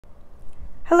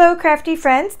Hello crafty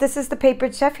friends, this is the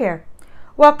Papered Chef here.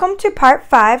 Welcome to part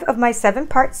 5 of my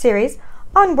 7-part series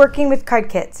on working with card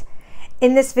kits.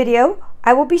 In this video,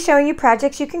 I will be showing you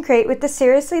projects you can create with the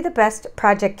Seriously the Best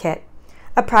project kit.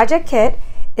 A project kit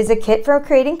is a kit for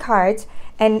creating cards,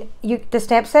 and the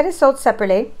stamp set is sold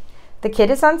separately. The kit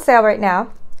is on sale right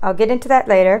now. I'll get into that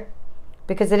later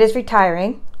because it is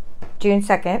retiring June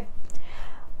 2nd.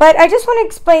 But I just want to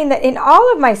explain that in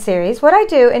all of my series, what I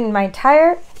do in my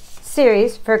entire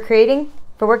series for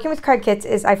working with card kits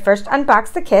is I first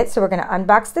unbox the kit. So we're going to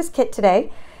unbox this kit today.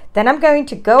 Then I'm going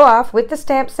to go off with the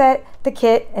stamp set, the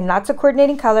kit, and lots of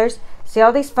coordinating colors, see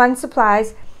all these fun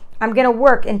supplies. I'm going to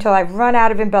work until I run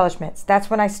out of embellishments. That's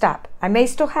when I stop. I may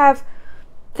still have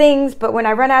things, but when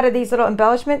I run out of these little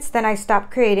embellishments, then I stop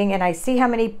creating and I see how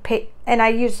many, and I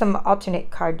use some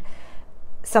alternate,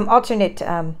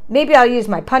 maybe I'll use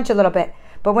my punch a little bit.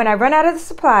 But when I run out of the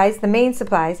supplies, the main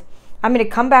supplies, I'm going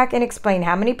to come back and explain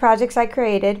how many projects I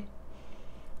created.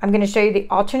 I'm going to show you the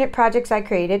alternate projects I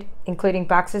created, including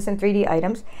boxes and 3D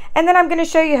items. And then I'm going to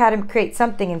show you how to create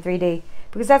something in 3D,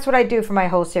 because that's what I do for my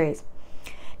whole series.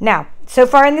 Now, so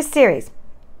far in this series,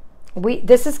 by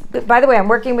the way, I'm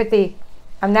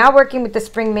now working with the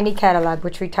Spring Mini Catalog,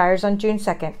 which retires on June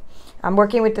 2nd. I'm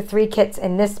working with the 3 kits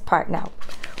in this part now.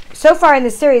 So far in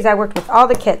this series, I worked with all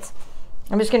the kits.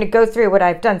 I'm just going to go through what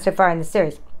I've done so far in the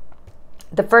series.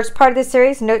 The first part of the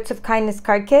series, Notes of Kindness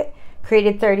card kit,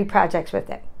 created 30 projects with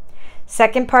it.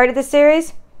 Second part of the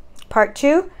series, part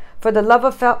 2, for the Love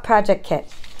of Felt project kit.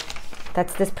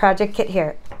 That's this project kit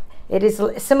here. It is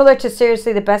similar to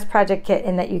Seriously the Best project kit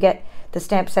in that you get the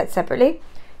stamp set separately.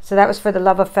 So that was for the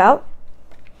Love of Felt.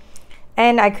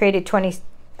 And I created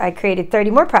 30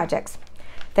 more projects.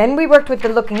 Then we worked with the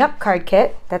Looking Up card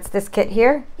kit. That's this kit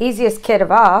here. Easiest kit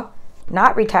of all,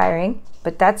 not retiring,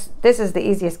 but this is the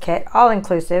easiest kit, all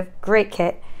inclusive, great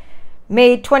kit.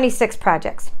 Made 26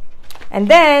 projects. And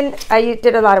then I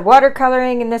did a lot of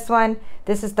watercoloring in this one.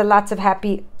 This is the Lots of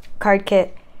Happy card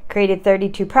kit, created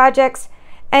 32 projects.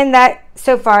 And that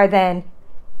so far then,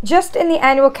 just in the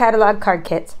annual catalog card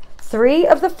kits, 3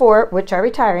 of the 4, which are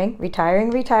retiring,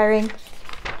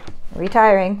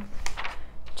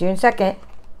 June 2nd,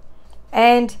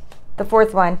 and the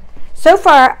 4th one. So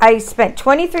far, I spent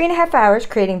 23.5 hours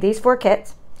creating these 4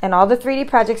 kits and all the 3D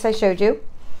projects I showed you,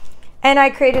 and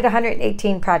I created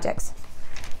 118 projects.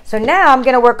 So now I'm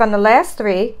going to work on the last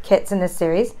 3 kits in this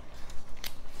series.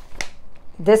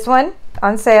 This one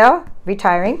on sale,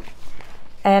 retiring,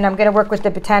 and I'm going to work with the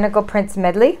Botanical Prints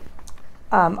Medley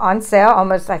on sale,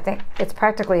 almost, I think it's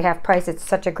practically half price. It's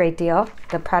such a great deal,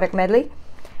 the product medley.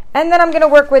 And then I'm going to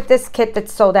work with this kit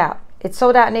that's sold out. It's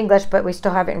sold out in English, but we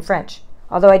still have it in French.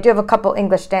 Although I do have a couple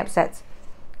English stamp sets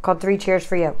called 3 Cheers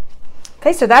for You.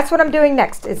 Okay, so that's what I'm doing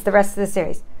next, is the rest of the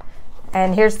series.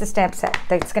 And here's the stamp set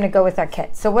that's going to go with our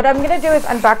kit. So what I'm going to do is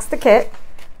unbox the kit,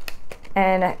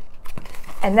 and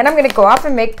then I'm going to go off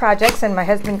and make projects. And my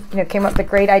husband, came up with a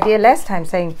great idea last time,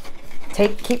 saying,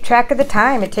 keep track of the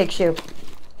time it takes you.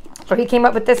 Or he came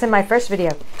up with this in my first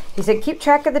video. He said, keep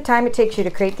track of the time it takes you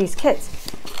to create these kits.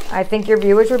 I think your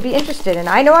viewers would be interested, and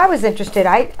I know I was interested.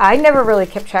 I never really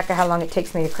kept track of how long it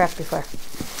takes me to craft before.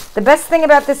 The best thing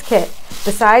about this kit,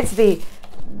 besides the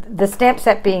stamp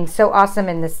set being so awesome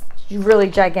in this really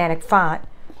gigantic font,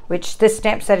 which this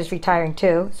stamp set is retiring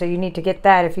too, so you need to get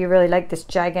that if you really like this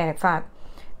gigantic font.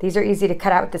 These are easy to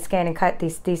cut out with the scan and cut,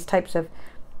 these types of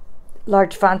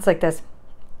large fonts like this.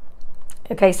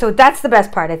 Okay, so that's the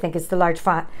best part, I think, is the large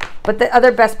font. But the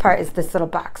other best part is this little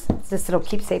box. It's this little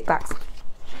keepsake box.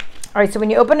 All right, so when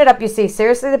you open it up, you see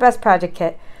Seriously the Best project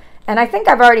kit. And I think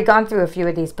I've already gone through a few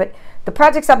of these, but the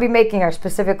projects I'll be making are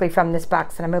specifically from this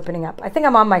box that I'm opening up. I think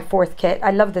I'm on my 4th kit.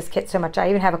 I love this kit so much. I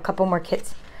even have a couple more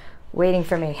kits waiting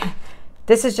for me.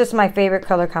 This is just my favorite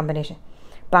color combination.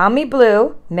 Balmy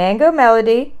Blue, Mango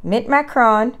Melody, Mint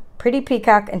Macaron, Pretty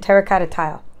Peacock, and Terracotta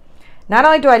Tile. Not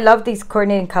only do I love these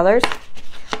coordinating colors,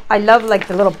 I love like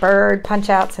the little bird punch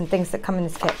outs and things that come in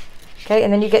this kit. Okay,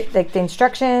 and then you get like the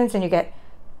instructions and you get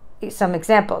some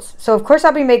examples. So of course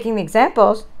I'll be making the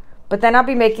examples, but then I'll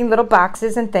be making little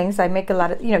boxes and things. I make a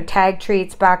lot of, tag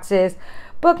treats, boxes,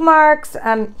 bookmarks,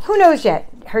 who knows yet?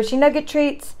 Hershey Nugget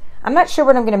treats. I'm not sure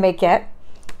what I'm going to make yet.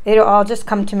 It'll all just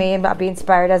come to me and I'll be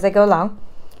inspired as I go along.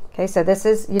 Okay, so this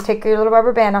is, you take your little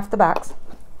rubber band off the box.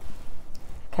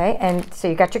 Okay, and so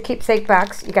you got your keepsake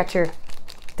box. You got your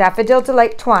Daffodil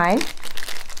Delight twine.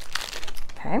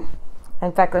 Okay,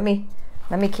 in fact, let me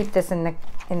keep this in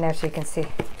there so you can see.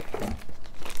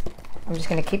 I'm just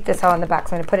going to keep this all in the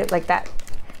box. I'm going to put it like that.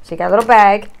 So you got a little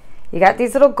bag. You got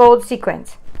these little gold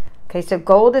sequins. Okay, so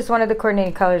gold is one of the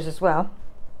coordinating colors as well.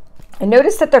 And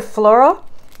notice that they're floral.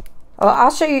 Well,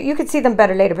 I'll show you. You can see them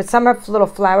better later, but some have little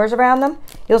flowers around them.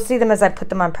 You'll see them as I put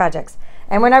them on projects.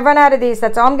 And when I run out of these,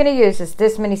 that's all I'm going to use is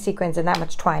this many sequins and that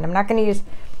much twine. I'm not going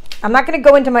to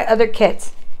go into my other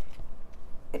kits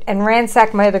and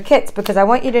ransack my other kits, because I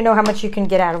want you to know how much you can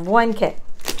get out of one kit.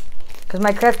 Because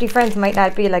my crafty friends might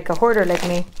not be like a hoarder like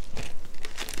me.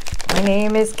 My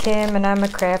name is Kim and I'm a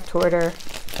craft hoarder.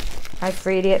 I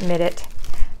freely admit it.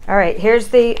 All right, here's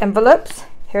the envelopes.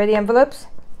 Here are the envelopes.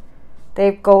 They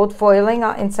have gold foiling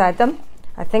inside them.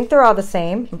 I think they're all the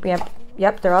same.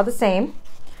 Yep, they're all the same.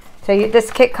 So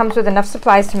this kit comes with enough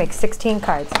supplies to make 16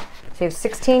 cards. So you have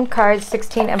 16 cards,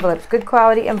 16 envelopes, good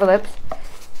quality envelopes.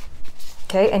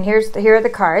 Okay, and here are the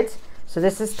cards. So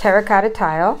this is terracotta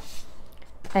tile,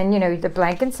 and you know, the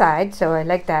blank inside, so I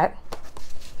like that.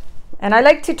 And I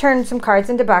like to turn some cards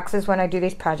into boxes when I do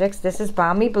these projects. This is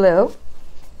balmy blue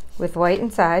with white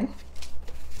inside.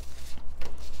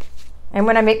 And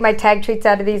when I make my tag treats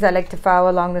out of these, I like to follow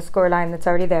along the score line that's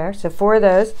already there. So 4 of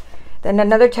those. Then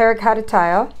another terracotta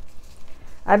tile.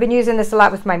 I've been using this a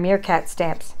lot with my meerkat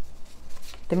stamps.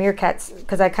 The meerkats,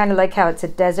 because I kind of like how it's a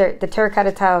desert. The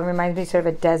terracotta tile reminds me sort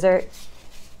of a desert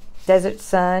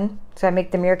sun. So I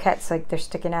make the meerkats like they're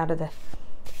sticking out of the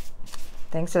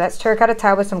thing. So that's terracotta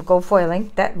tile with some gold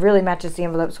foiling. That really matches the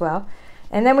envelopes well.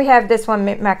 And then we have this one,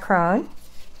 Macron,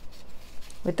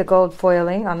 with the gold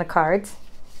foiling on the cards.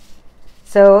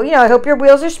 So, you know, I hope your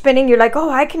wheels are spinning. You're like, oh,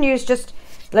 I can use just,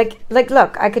 like,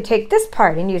 look, I could take this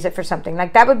part and use it for something.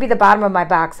 Like, that would be the bottom of my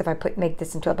box if I make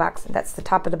this into a box. And that's the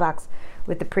top of the box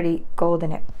with the pretty gold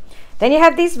in it. Then you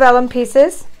have these vellum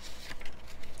pieces.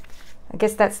 I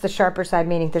guess that's the sharper side,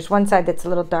 meaning there's one side that's a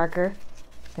little darker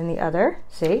than the other.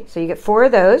 See? So you get 4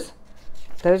 of those.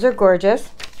 Those are gorgeous.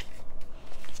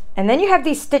 And then you have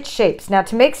these stitch shapes. Now,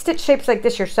 to make stitch shapes like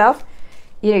this yourself,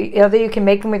 although you can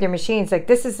make them with your machines, like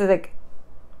this is like,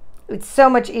 it's so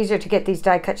much easier to get these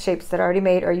die cut shapes that are already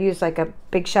made, or use like a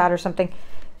Big Shot or something.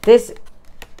 This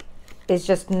is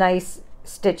just nice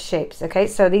stitch shapes. Okay,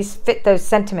 so these fit those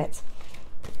sentiments.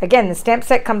 Again, the stamp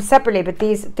set comes separately, but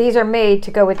these are made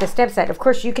to go with the stamp set. Of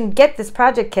course, you can get this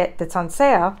project kit that's on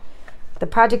sale, the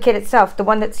project kit itself, the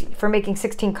one that's for making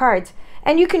 16 cards,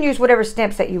 and you can use whatever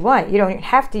stamp set you want. You don't even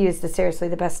have to use the Seriously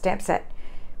the Best stamp set.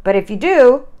 But if you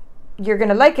do, you're going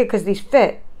to like it because these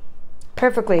fit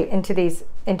perfectly into these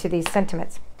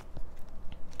sentiments.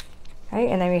 Okay,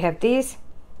 and then we have these.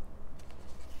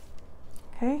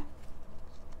 Okay.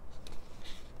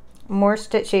 More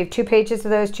stitch. So you have 2 pages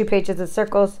of those, 2 pages of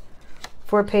circles,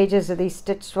 4 pages of these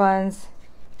stitched ones.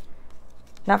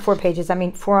 Not 4 pages, I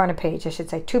mean 4 on a page, I should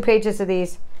say. 2 pages of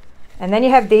these. And then you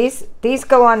have these. These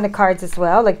go on the cards as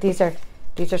well. Like these are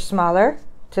smaller.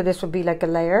 So this would be like a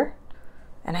layer.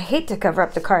 And I hate to cover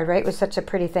up the card, right, with such a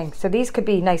pretty thing. So these could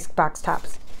be nice box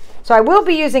tops. So I will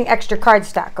be using extra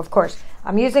cardstock, of course.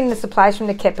 I'm using the supplies from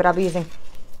the kit, but I'll be using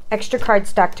extra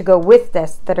cardstock to go with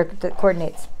this that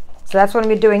coordinates. So that's what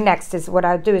I'm doing next. Is what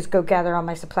I'll do is go gather all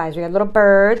my supplies. We have little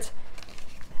birds,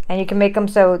 and you can make them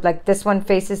so like this one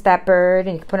faces that bird,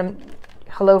 and you can put them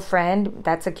hello friend.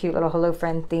 That's a cute little hello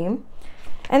friend theme.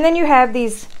 And then you have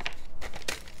these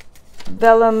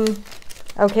vellum.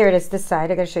 Oh, here it is, this side.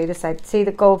 I gotta show you this side. See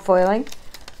the gold foiling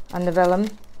on the vellum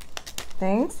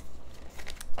things?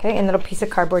 Okay, and a little piece of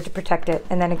cardboard to protect it.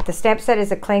 And then the stamp set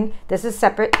is a cling. This is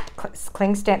separate,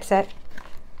 cling stamp set.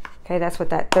 Okay, that's what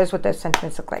those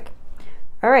sentiments look like.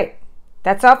 All right,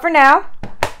 that's all for now.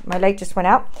 My light just went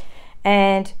out.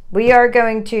 And I'm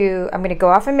going to go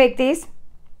off and make these.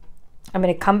 I'm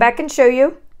going to come back and show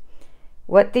you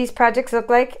what these projects look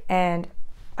like. And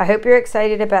I hope you're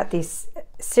excited about these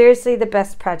Seriously the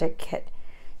Best project kit.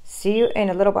 See you in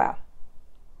a little while.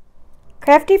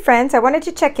 Crafty friends, I wanted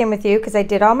to check in with you because I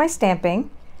did all my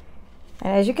stamping.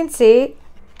 And as you can see,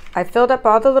 I filled up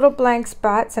all the little blank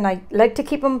spots, and I like to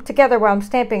keep them together while I'm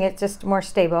stamping. It's just more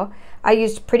stable. I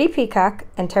used Pretty Peacock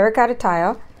and terracotta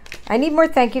tile. I need more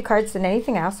thank you cards than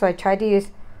anything else, so I tried to use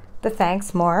the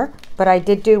thanks more. But I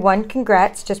did do one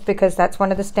congrats just because that's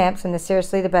one of the stamps in the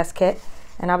Seriously the Best kit.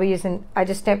 And I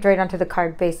just stamped right onto the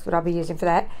card base what I'll be using for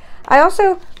that. I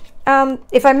also,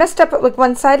 if I messed up with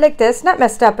one side like this, not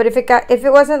messed up, but if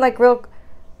it wasn't like real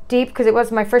deep because it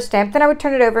wasn't my first stamp, then I would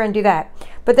turn it over and do that.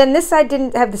 But then this side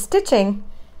didn't have the stitching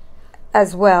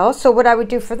as well. So what I would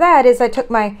do for that is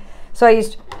I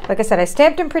used, like I said, I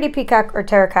stamped in Pretty Peacock or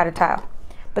terracotta tile.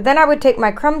 But then I would take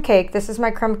my crumb cake, this is my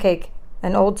crumb cake,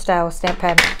 an old style stamp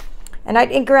pad, and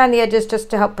I'd ink around the edges just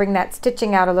to help bring that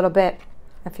stitching out a little bit.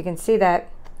 If you can see that,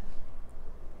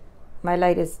 my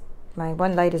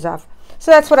one light is off. So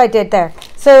that's what I did there.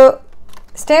 So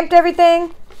stamped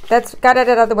everything, got it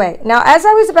out of the way. Now as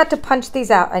I was about to punch these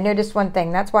out, I noticed one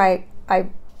thing. That's why I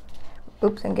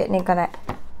oops, I'm getting ink on that.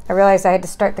 I realized I had to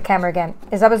start the camera again.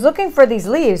 As I was looking for these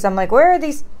leaves, I'm like, where are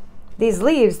these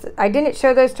leaves? I didn't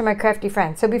show those to my crafty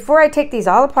friend. So before I take these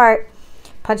all apart,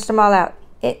 punched them all out.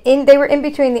 They were in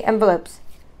between the envelopes.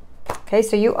 Okay,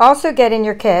 so you also get in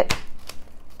your kit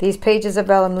these pages of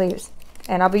vellum leaves.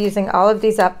 And I'll be using all of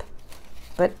these up.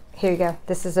 But here you go.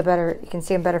 This is a better, you can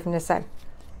see them better from this side.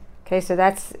 Okay, so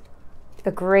that's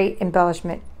a great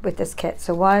embellishment with this kit.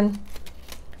 So 1,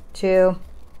 2,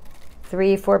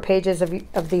 3, 4 pages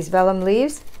of these vellum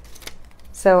leaves.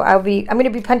 So I'm going to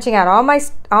be punching out all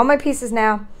my pieces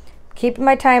now, keeping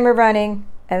my timer running,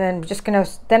 and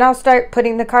then then I'll start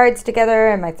putting the cards together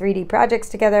and my 3D projects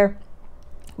together.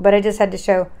 But I just had to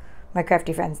show my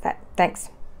crafty friends that. Thanks.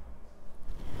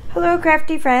 Hello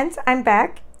crafty friends, I'm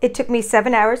back. It took me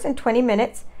 7 hours and 20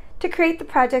 minutes to create the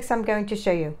projects I'm going to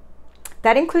show you.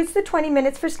 That includes the 20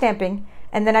 minutes for stamping,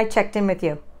 and then I checked in with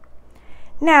you.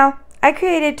 Now, I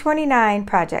created 29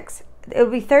 projects. It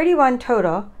will be 31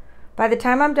 total by the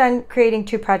time I'm done creating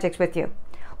 2 projects with you.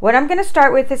 What I'm going to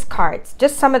start with is cards,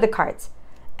 just some of the cards.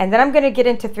 And then I'm going to get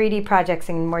into 3D projects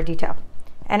in more detail.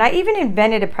 And I even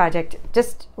invented a project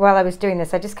just while I was doing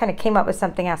this. I just kind of came up with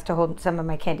something else to hold some of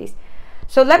my candies.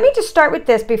 So let me just start with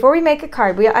this before we make a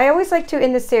card. I always like to,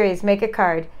 in this series, make a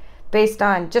card based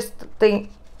on just the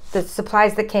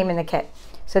supplies that came in the kit.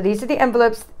 So these are the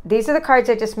envelopes. These are the cards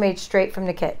I just made straight from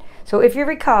the kit. So if you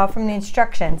recall from the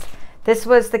instructions, this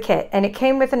was the kit, and it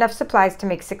came with enough supplies to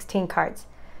make 16 cards.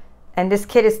 And this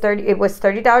kit is it was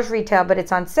 $30 retail, but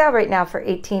it's on sale right now for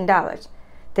 $18.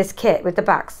 This kit with the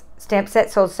box. Stamp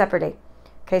set sold separately.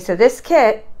 Okay, so this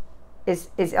kit is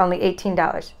only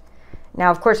 $18. Now,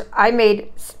 of course, I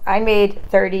made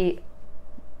 30,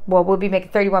 well, we'll be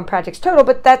making 31 projects total,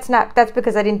 but that's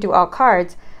because I didn't do all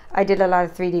cards. I did a lot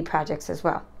of 3D projects as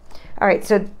well. All right,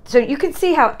 so you can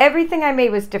see how everything I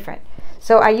made was different.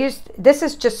 So this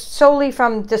is just solely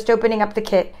from just opening up the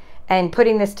kit and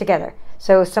putting this together.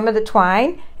 So some of the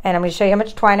twine, and I'm going to show you how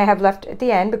much twine I have left at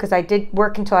the end because I did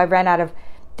work until I ran out of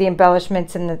the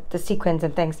embellishments and the sequins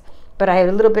and things. But I had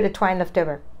a little bit of twine left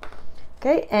over.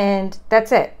 Okay, and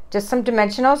that's it. Just some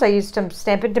dimensionals. I used some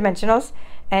Stampin' dimensionals,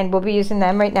 and we'll be using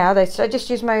them right now. I just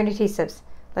used my own adhesives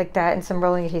like that and some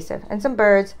rolling adhesive and some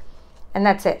birds, and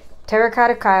that's it.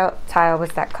 Terracotta tile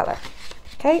was that color.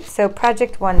 Okay, so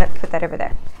project 1, let's put that over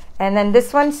there. And then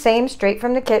this one, same, straight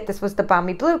from the kit. This was the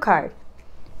Balmy Blue card.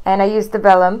 And I used the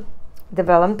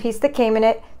vellum piece that came in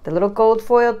it, the little gold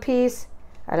foiled piece.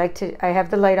 I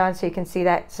have the light on so you can see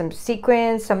that. Some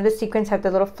sequins, some of the sequins have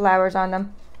the little flowers on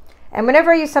them. And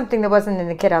whenever I use something that wasn't in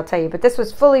the kit, I'll tell you. But this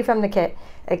was fully from the kit.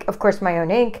 Like, of course, my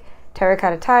own ink,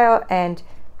 terracotta tile, and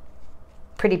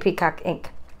Pretty Peacock ink.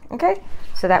 Okay,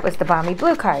 so that was the Balmy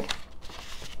Blue card.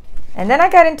 And then I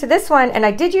got into this one, and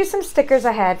I did use some stickers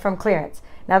I had from clearance.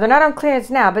 Now, they're not on clearance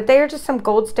now, but they are just some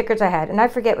gold stickers I had. And I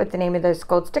forget what the name of those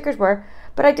gold stickers were,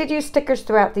 but I did use stickers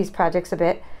throughout these projects a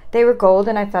bit. They were gold,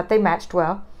 and I thought they matched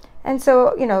well. And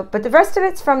so, you know, but the rest of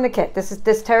it's from the kit. This is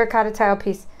this terracotta tile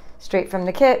piece straight from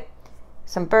the kit.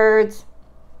 Some birds,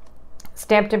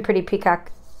 stamped in Pretty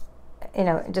Peacock, you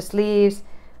know, just leaves.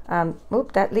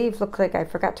 Oop, that leaf looked like I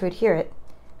forgot to adhere it.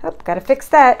 Oh, got to fix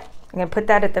that. I'm going to put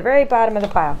that at the very bottom of the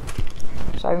pile.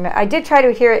 So I did try to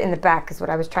adhere it in the back is what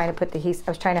I was trying to put the adhesive.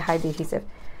 I was trying to hide the adhesive.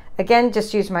 Again,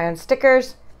 just use my own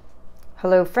stickers.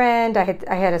 Hello friend, I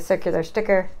had a circular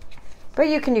sticker. But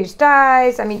you can use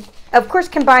dies. I mean, of course,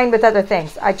 combined with other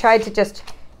things. I tried to just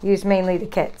use mainly the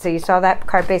kit. So you saw that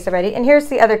card base already. And here's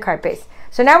the other card base.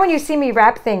 So now when you see me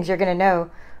wrap things, you're going to know,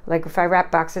 like if I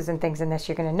wrap boxes and things in this,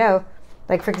 you're going to know.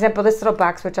 Like, for example, this little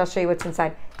box, which I'll show you what's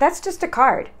inside. That's just a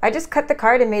card. I just cut the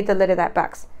card and made the lid of that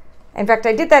box. In fact,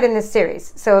 I did that in this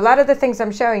series. So a lot of the things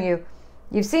I'm showing you,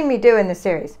 you've seen me do in this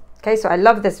series. Okay, so I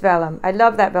love this vellum. I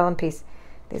love that vellum piece.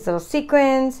 These little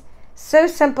sequins. So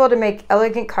simple to make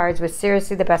elegant cards with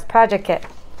seriously the best project kit.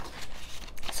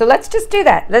 So let's just do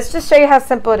that. Let's just show you how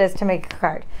simple it is to make a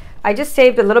card. I just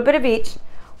saved a little bit of each.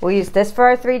 We'll use this for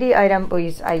our 3D item.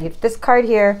 I use this card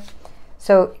here.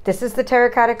 So this is the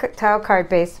terracotta tile card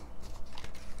base.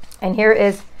 And here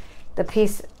is the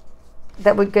piece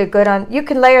that would go good on. You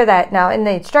can layer that now in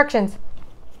the instructions.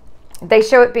 They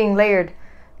show it being layered,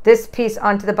 this piece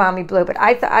onto the Balmy Blue, but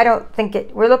I don't think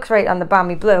it looks right on the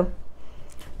Balmy Blue.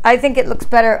 I think it looks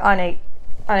better on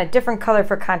a different color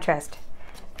for contrast.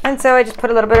 And so I just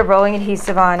put a little bit of rolling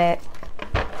adhesive on it.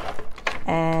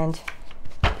 And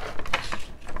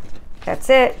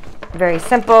that's it. Very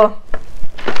simple.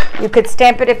 You could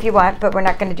stamp it if you want, but we're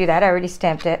not going to do that. I already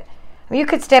stamped it. I mean, you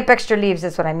could stamp extra leaves,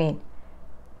 is what I mean.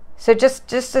 So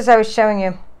just as I was showing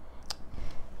you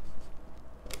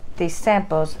these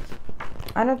samples,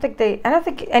 I don't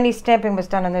think any stamping was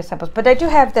done on those samples, but I do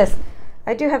have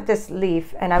this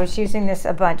leaf, and I was using this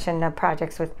a bunch in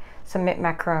projects with some mint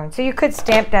macaron. So you could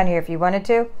stamp down here if you wanted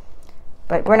to,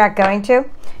 but we're not going to.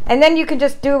 And then you can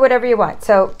just do whatever you want.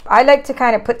 So I like to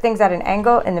kind of put things at an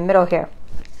angle in the middle here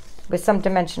with some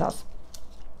dimensionals.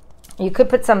 You could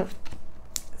put some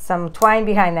twine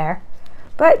behind there,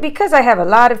 but because I have a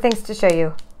lot of things to show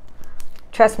you,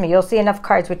 trust me, you'll see enough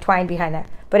cards with twine behind there.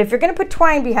 But if you're going to put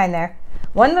twine behind there,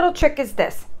 one little trick is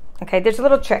this. Okay, there's a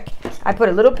little trick. I put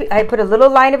a little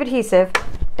line of adhesive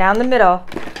down the middle,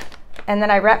 and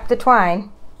then I wrap the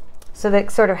twine so that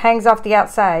it sort of hangs off the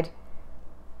outside,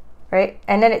 right?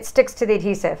 And then it sticks to the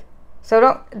adhesive.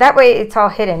 So that way it's all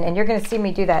hidden, and you're going to see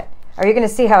me do that. Or you're going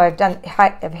to see how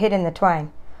I've hidden the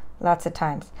twine lots of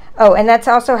times. Oh, and that's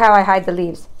also how I hide the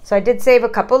leaves. So I did save a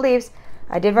couple leaves.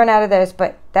 I did run out of those,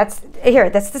 but that's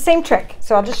the same trick.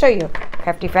 So I'll just show you,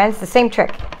 crafty friends, the same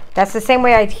trick. That's the same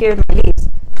way I adhere the leaves.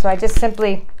 So I just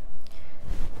simply,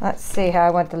 let's see how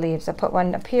I want the leaves. I put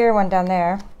one up here, one down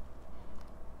there.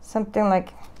 Something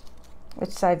like,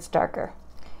 which side's darker?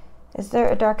 Is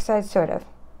there a dark side? Sort of.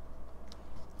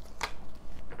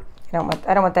 I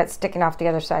don't want that sticking off the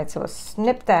other side, so we'll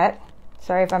snip that.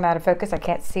 Sorry if I'm out of focus. I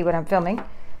can't see what I'm filming.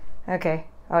 Okay.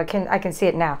 Oh, I can see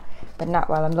it now, but not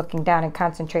while I'm looking down and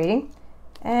concentrating.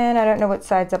 And I don't know what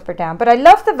side's up or down, but I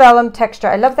love the vellum texture.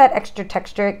 I love that extra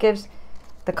texture it gives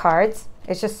the cards.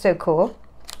 It's just so cool.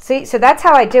 See, so that's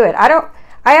how I do it.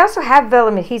 I also have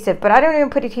vellum adhesive, but I don't even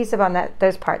put adhesive on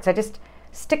those parts. I just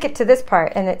stick it to this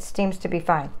part, and it seems to be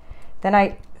fine. Then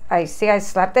I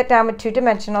slap that down with 2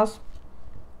 dimensionals.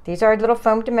 These are little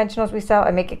foam dimensionals we sell.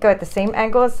 I make it go at the same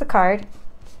angle as the card.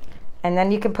 And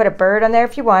then you can put a bird on there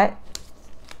if you want.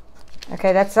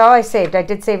 Okay, that's all I saved. I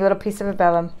did save a little piece of a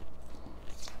vellum.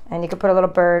 And you can put a little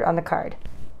bird on the card.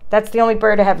 That's the only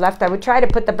bird I have left. I would try to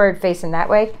put the bird facing that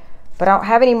way, but I don't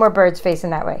have any more birds facing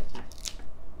that way.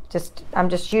 I'm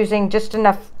just using just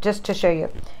enough just to show you.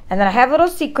 And then I have little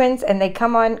sequins, and they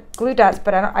come on glue dots,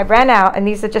 but I ran out, and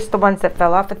these are just the ones that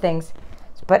fell off of things.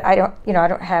 But I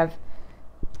don't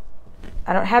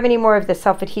have any more of the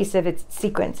self-adhesive. It's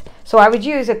sequins. So I would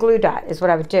use a glue dot is what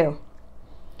I would do.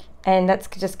 And that's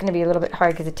just going to be a little bit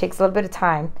hard because it takes a little bit of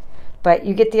time, but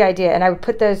you get the idea. And I would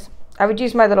put those, I would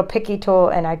use my little picky tool,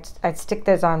 and I'd stick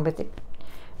those on with it.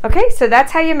 Okay, so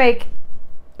that's how you make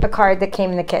a card that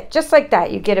came in the kit. Just like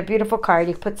that, you get a beautiful card.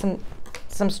 You put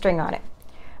some string on it.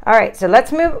 All right, so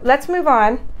let's move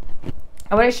on.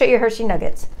 I want to show you Hershey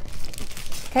Nuggets.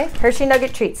 Okay, Hershey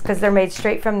Nugget treats, because they're made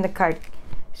straight from the card,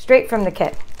 straight from the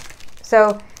kit.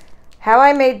 So how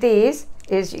I made these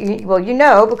is, well, you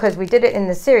know, because we did it in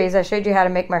the series. I showed you how to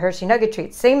make my Hershey Nugget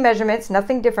treats. Same measurements,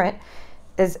 nothing different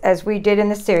as we did in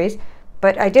the series.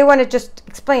 But I do want to just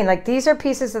explain, like, these are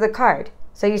pieces of the card.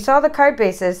 So you saw the card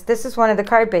bases. This is one of the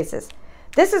card bases.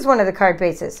 This is one of the card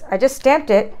bases. I just stamped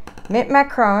it, mint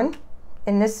macaron.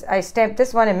 I stamped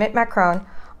this one in mint macaron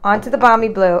onto the balmy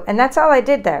blue, and that's all I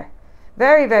did there.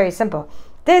 Very, very simple.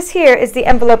 This here is the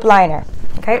envelope liner.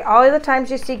 Okay, all of the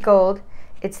times you see gold,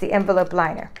 it's the envelope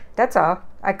liner. That's all.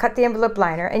 I cut the envelope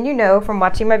liner, and you know from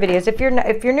watching my videos, if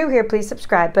you're new here, please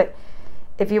subscribe. But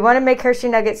if you want to make Hershey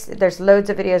Nuggets, there's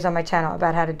loads of videos on my channel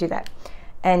about how to do that.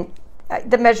 And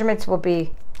the measurements will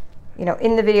be,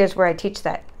 in the videos where I teach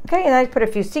that. Okay, and I put a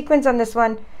few sequins on this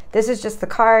one. This is just the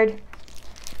card.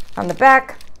 On the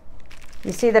back,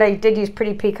 you see that I did use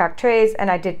pretty peacock trays,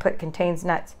 and I did put contains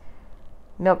nuts,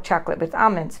 milk chocolate with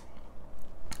almonds.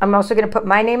 I'm also going to put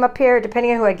my name up here,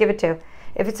 depending on who I give it to.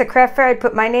 If it's a craft fair, I'd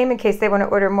put my name in case they want to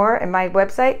order more in my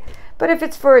website. But if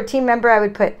it's for a team member, I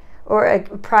would put, or a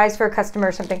prize for a customer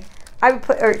or something, I would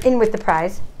put, or in with the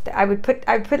prize, I would put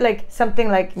like something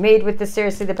like made with the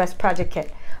Seriously the Best project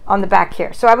kit on the back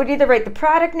here. So I would either write the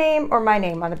product name or my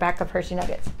name on the back of Hershey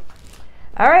Nuggets.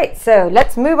 All right, so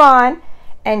let's move on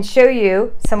and show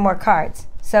you some more cards.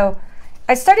 So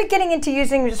I started getting into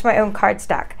using just my own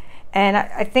cardstock, and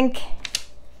I think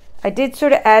I did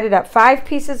sort of add it up, 5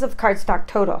 pieces of cardstock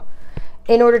total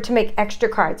in order to make extra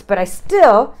cards. But I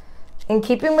still, in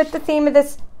keeping with the theme of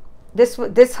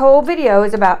this whole video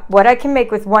is about what I can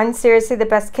make with one Seriously the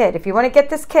Best kit. If you want to get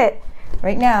this kit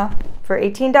right now for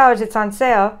 $18, it's on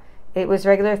sale. It was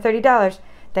regular $30.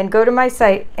 Then go to my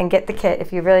site and get the kit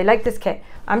if you really like this kit.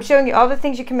 I'm showing you all the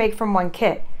things you can make from one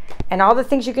kit and all the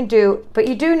things you can do, but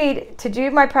you do need, to do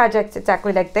my projects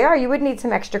exactly like they are, you would need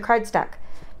some extra cardstock.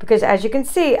 Because as you can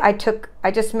see, I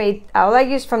just made, all I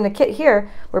used from the kit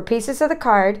here were pieces of the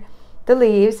card, the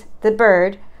leaves, the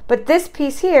bird, but this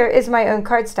piece here is my own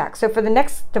cardstock. So for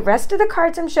the rest of the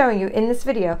cards I'm showing you in this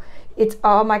video, it's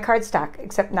all my cardstock,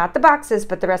 except not the boxes,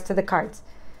 but the rest of the cards.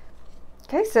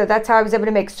 Okay, so that's how I was able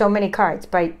to make so many cards,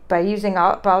 by using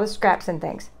all the scraps and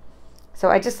things. So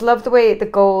I just love the way the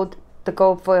gold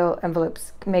foil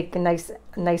envelopes make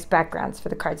nice backgrounds for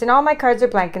the cards. And all my cards are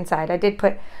blank inside. I did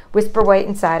put Whisper White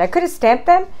inside. I could have stamped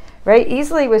them very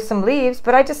easily with some leaves,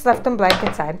 but I just left them blank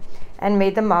inside and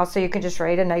made them all so you can just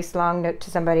write a nice long note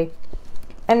to somebody.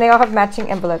 And they all have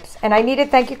matching envelopes. And I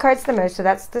needed thank you cards the most, so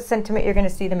that's the sentiment you're going to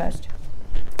see the most.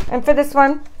 And for this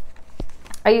one,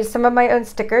 I used some of my own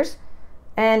stickers.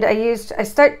 And I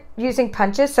start using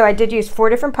punches, so I did use 4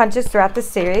 different punches throughout this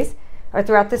series, or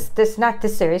throughout throughout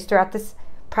this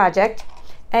project.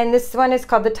 And this one is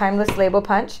called the Timeless Label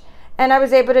Punch. And I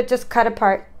was able to just cut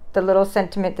apart the little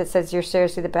sentiment that says you're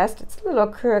seriously the best. It's a little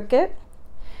crooked.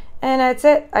 And that's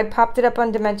it. I popped it up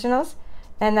on dimensionals,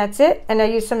 and that's it. And I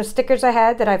used some stickers I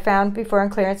had that I found before on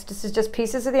clearance. This is just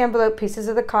pieces of the envelope, pieces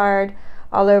of the card,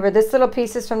 all over. This little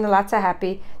piece is from the Lots of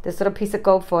Happy, this little piece of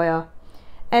gold foil.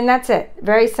 And that's it.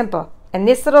 Very simple. And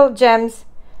these little gems,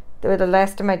 they were the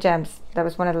last of my gems. That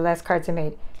was one of the last cards I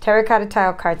made. Terracotta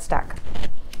tile cardstock.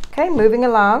 Okay, moving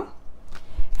along.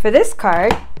 For this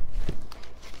card,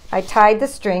 I tied the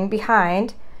string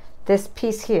behind this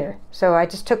piece here. So I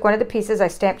just took one of the pieces, I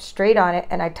stamped straight on it,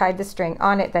 and I tied the string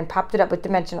on it, then popped it up with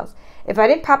dimensionals. If I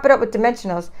didn't pop it up with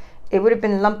dimensionals, it would have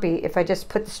been lumpy if I just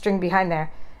put the string behind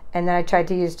there, and then I tried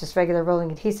to use just regular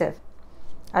rolling adhesive.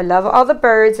 I love all the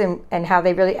birds and how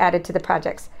they really added to the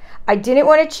projects. I didn't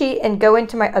want to cheat and go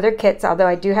into my other kits, although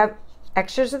I do have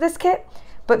extras of this kit,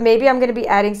 but maybe I'm going to be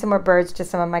adding some more birds to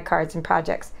some of my cards and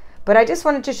projects. But I just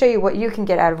wanted to show you what you can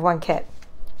get out of one kit,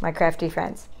 my crafty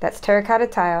friends. That's terracotta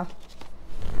tile.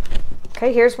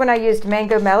 Okay, here's when I used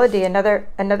Mango Melody, another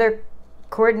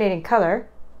coordinating color.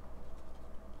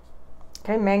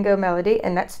 Okay, Mango Melody,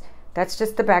 and that's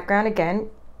just the background again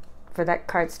for that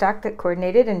cardstock that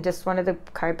coordinated, and just one of the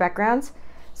card backgrounds.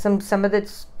 Some of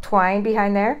the twine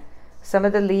behind there, some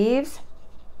of the leaves.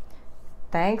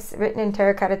 Thanks, written in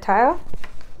terracotta tile.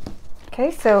 Okay,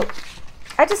 so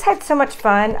I just had so much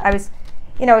fun. I was,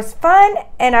 it was fun,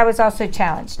 and I was also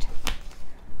challenged.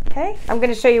 Okay, I'm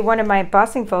going to show you one of my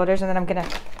embossing folders, and then I'm going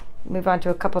to move on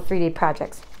to a couple 3D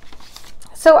projects.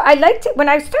 So I liked it when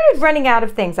I started running out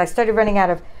of things. I started running out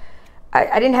of,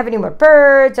 I didn't have any more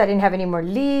birds, I didn't have any more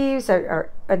leaves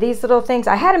or these little things.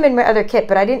 I had them in my other kit,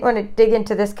 but I didn't want to dig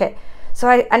into this kit. So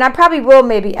I probably will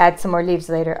maybe add some more leaves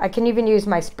later. I can even use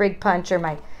my sprig punch or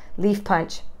my leaf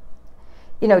punch,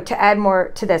 to add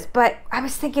more to this. But I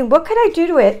was thinking, what could I do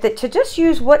to it to just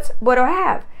use what I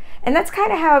have? And that's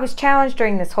kind of how I was challenged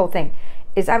during this whole thing.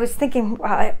 Is I was thinking,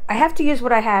 well, I have to use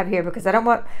what I have here, because I don't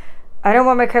want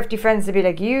my crafty friends to be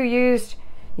like, you used,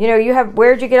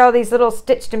 where'd you get all these little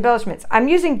stitched embellishments? I'm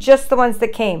using just the ones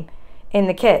that came in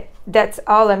the kit. That's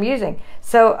all I'm using.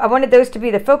 So I wanted those to be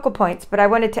the focal points, but I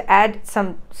wanted to add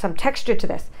some texture to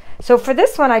this. So for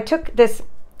this one, I took this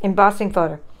embossing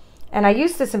folder, and I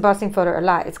use this embossing folder a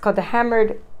lot. It's called the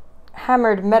Hammered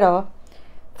Metal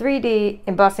 3D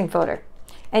embossing folder.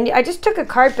 And I just took a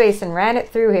card base and ran it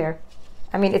through here.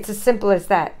 I mean, it's as simple as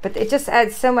that, but it just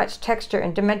adds so much texture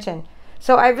and dimension.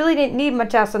 So I really didn't need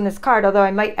much else on this card, although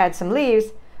I might add some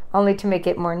leaves, only to make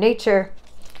it more nature.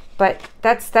 But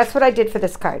that's what I did for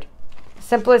this card.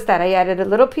 Simple as that. I added a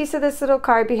little piece of this little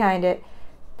card behind it.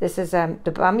 This is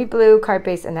the Balmy Blue card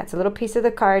base, and that's a little piece of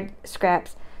the card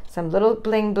scraps, some little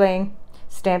bling bling,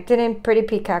 stamped it in Pretty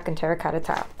Peacock and terracotta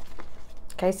tile.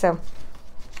 Okay, so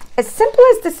as simple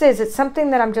as this is, it's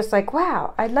something that I'm just like,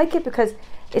 wow, I like it because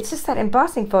it's just that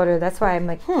embossing folder. That's why I'm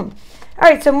like, All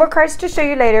right, so more cards to show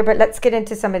you later, but let's get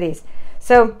into some of these.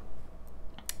 So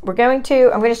I'm going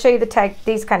to show you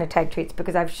these kind of tag tweets,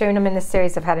 because I've shown them in this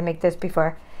series of how to make this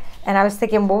before. And I was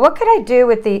thinking, well, what could I do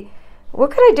with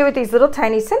these little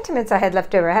tiny sentiments I had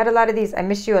left over? I had a lot of these, I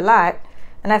miss you a lot,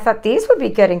 and I thought these would be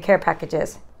good in care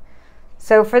packages.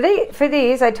 So for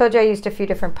these, I told you I used a few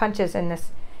different punches in this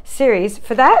series.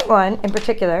 For that one in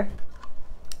particular,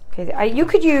 okay, you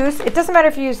could use, it doesn't matter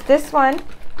if you use this one.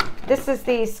 This is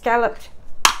the scalloped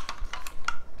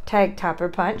tag topper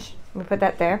punch. Let me put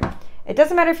that there. It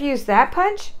doesn't matter if you use that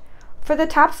punch for the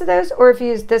tops of those, or if you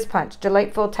use this punch,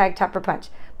 Delightful Tag Topper Punch.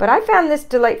 But I found this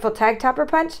Delightful Tag Topper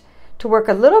Punch to work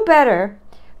a little better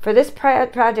for this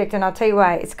project, and I'll tell you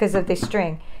why. It's because of the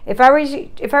string. If I were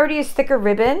to use thicker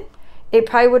ribbon, it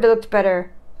probably would have looked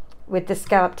better with the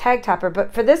scallop tag topper.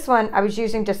 But for this one, I was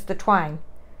using just the twine.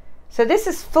 So this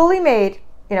is fully made,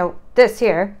 this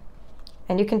here,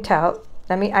 and you can tell.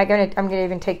 I'm gonna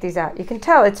even take these out. You can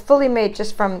tell it's fully made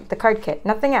just from the card kit,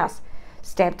 nothing else.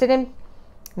 Stamped it in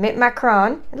mint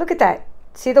macaron. Look at that.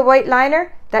 See the white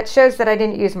liner? That shows that I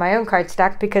didn't use my own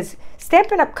cardstock, because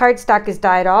Stampin' Up cardstock is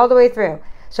dyed all the way through.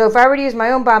 So if I were to use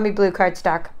my own Balmy Blue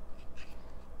cardstock,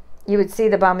 you would see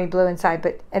the Balmy Blue inside,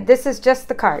 but this is just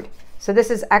the card. So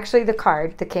this is actually the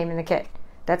card that came in the kit.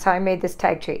 That's how I made this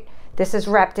tag treat. This is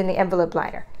wrapped in the envelope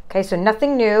liner. Okay, so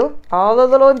nothing new. All the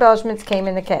little embellishments came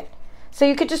in the kit. So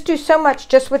you could just do so much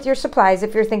just with your supplies.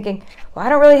 If you're thinking, well, I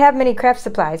don't really have many craft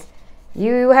supplies.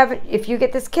 If you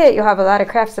get this kit, you'll have a lot of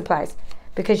craft supplies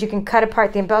because you can cut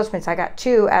apart the embellishments. I got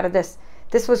 2 out of this.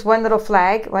 This was one little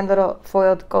flag, one little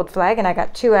foiled gold flag, and I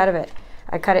got 2 out of it.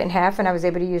 I cut it in half and I was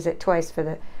able to use it twice for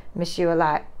the Miss You a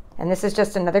Lot. And this is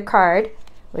just another card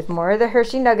with more of the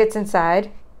Hershey Nuggets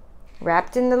inside,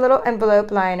 wrapped in the little envelope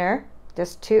liner.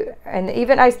 Just 2, and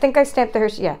even I think I stamped the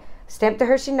Hershey, stamped the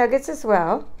Hershey Nuggets as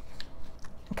well.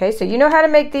 Okay, so you know how to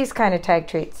make these kind of tag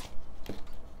treats.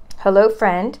 Hello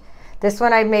Friend. This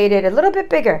one I made it a little bit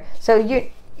bigger. So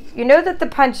you know that the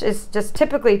punch is just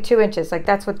typically 2 inches, like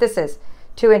that's what this is,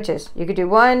 2 inches. You could do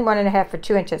 1, 1.5 for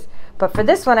 2 inches. But for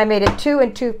this one I made it 2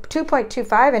 and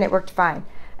 2.25 and it worked fine.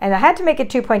 And I had to make it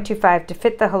 2.25 to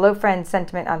fit the Hello Friend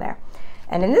sentiment on there.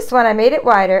 And in this one I made it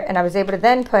wider and I was able to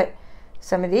then put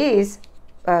some of these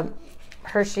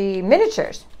Hershey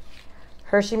Miniatures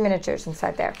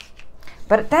inside there.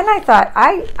 But then I thought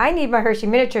I need my Hershey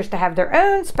Miniatures to have their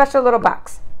own special little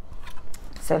box.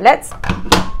 So let's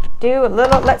stop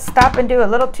and do a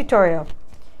little tutorial.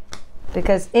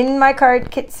 Because in my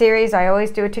card kit series, I always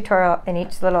do a tutorial in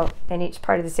each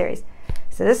part of the series.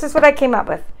 So this is what I came up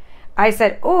with. I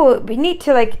said, oh, we need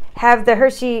to like have the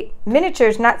Hershey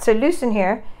Miniatures not so loose in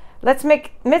here. Let's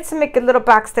make a little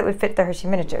box that would fit the Hershey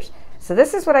Miniatures. So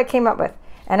this is what I came up with.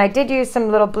 And I did use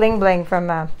some little bling bling from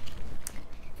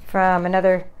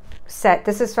another set.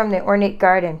 This is from the Ornate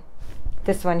Garden.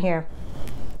 This one here.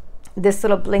 This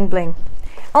little bling bling.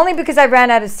 Only because I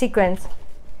ran out of sequins.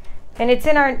 And it's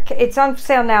on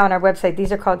sale now on our website.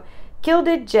 These are called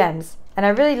Gilded Gems. And I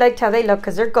really liked how they look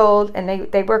because they're gold and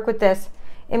they work with this.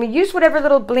 I mean, use whatever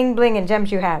little bling bling and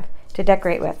gems you have to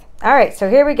decorate with. All right, so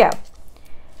here we go.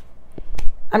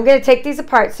 I'm going to take these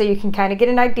apart so you can kind of get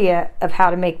an idea of how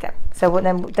to make them. So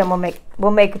then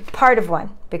we'll make part of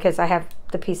one because I have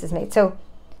the pieces made. So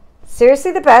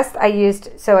Seriously the Best, I used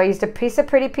a piece of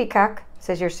Pretty Peacock. It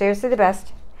says you're seriously the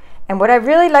best. And what I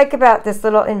really like about this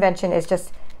little invention is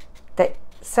just that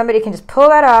somebody can just pull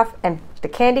that off and the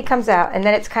candy comes out, and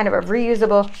then it's kind of a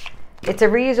reusable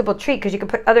treat because you can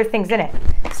put other things in it.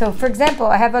 So for example,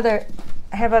 I have other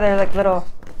like little,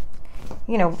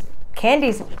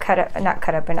 candies not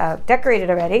cut up and decorated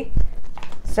already.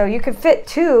 So you could fit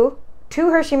two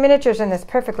Hershey Miniatures in this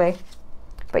perfectly,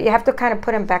 but you have to kind of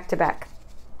put them back to back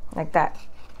like that.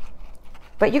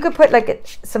 But you could put like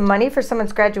some money for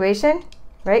someone's graduation,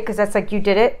 right? Because that's like you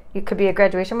did it. You could be a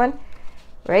graduation one,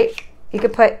 right? You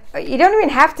could put. You don't even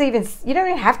have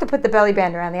to put the belly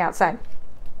band around the outside.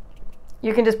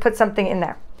 You can just put something in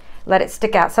there, let it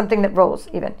stick out, something that rolls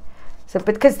even. So,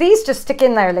 because these just stick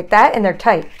in there like that and they're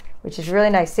tight, which is really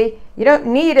nice. See, you don't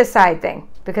need a side thing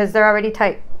because they're already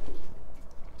tight.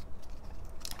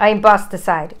 I embossed the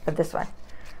side of this one.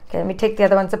 Okay, let me take the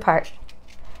other ones apart.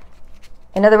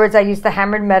 In other words, I used the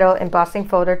hammered metal embossing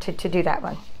folder to do that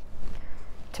one,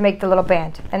 to make the little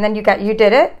band. And then you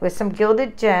did it with some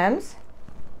Gilded Gems.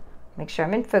 Make sure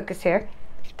I'm in focus here.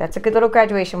 That's a good little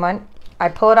graduation one. I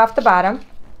pull it off the bottom.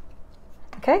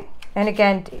 Okay, and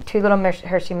again, 2 little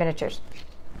Hershey Miniatures.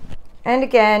 And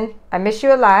again, I Miss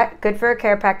You a Lot, good for a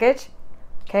care package.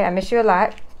 Okay, I Miss You a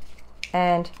Lot.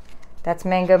 And that's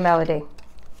Mango Melody.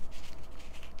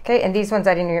 Okay, and these ones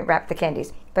I didn't even wrap the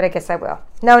candies, but I guess I will.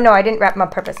 No, I didn't wrap them on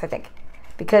purpose, I think,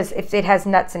 because if it has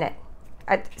nuts in it.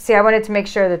 I wanted to make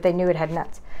sure that they knew it had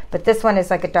nuts. But this one is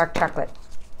like a dark chocolate.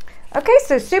 Okay,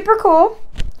 so super cool.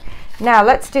 Now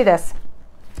let's do this.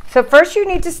 So first you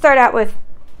need to start out with,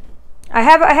 I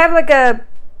have like a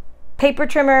paper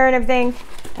trimmer and everything,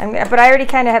 but I already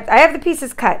kind of have the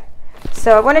pieces cut.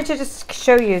 So I wanted to just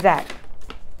show you that.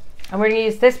 And we're going to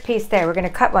use this piece there. We're going to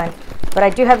cut one, but I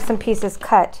do have some pieces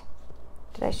cut.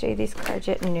 Did I show you these cards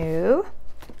yet? No.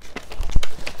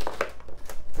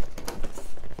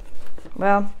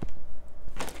 Well,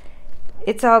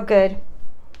 it's all good.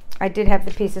 I did have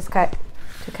the pieces cut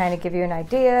to kind of give you an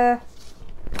idea.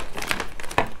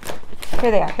 Here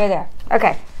they are.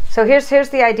 Okay, so here's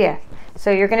the idea.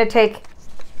 So you're going to take,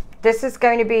 this is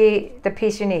going to be the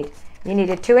piece you need. You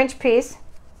need a 2-inch piece.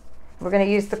 We're going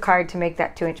to use the card to make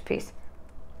that 2-inch piece.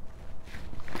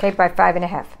 Okay, by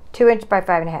 5.5. 2-inch by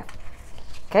 5.5.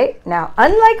 Okay, now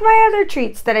unlike my other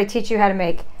treats that I teach you how to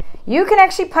make, you can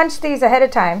actually punch these ahead of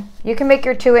time. You can make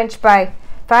your 2-inch by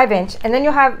 5-inch, and then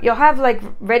you'll have like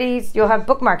you'll have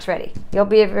bookmarks ready. You'll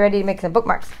be ready to make some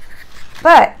bookmarks.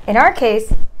 But in our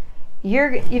case,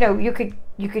 you could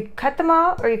You could cut them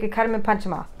all, or you could cut them and punch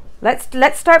them all.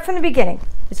 Let's start from the beginning.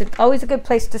 It's always a good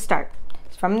place to start.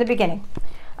 It's from the beginning.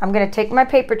 I'm going to take my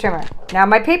paper trimmer. Now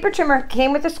my paper trimmer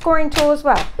came with a scoring tool as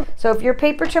well. So if your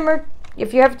paper trimmer,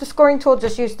 if you have the scoring tool,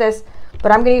 just use this.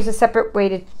 But I'm going to use a separate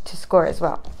way to score as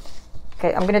well.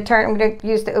 Okay, I'm going to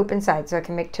use the open side so I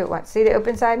can make two at once. See the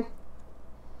open side?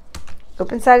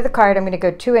 Open side of the card, I'm going to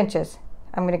go 2 inches.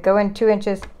 I'm going to go in 2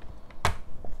 inches.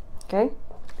 Okay,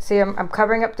 see I'm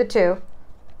covering up the 2.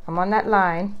 I'm on that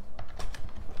line.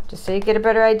 Just so you get a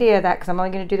better idea of that, because I'm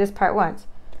only going to do this part once.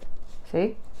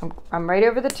 See? I'm right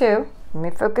over the 2. Let me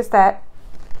focus that.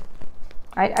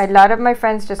 A lot of my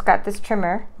friends just got this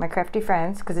trimmer, my crafty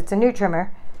friends, because it's a new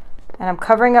trimmer. And I'm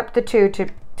covering up the 2 to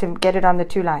get it on the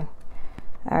 2 line.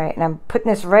 Alright, and I'm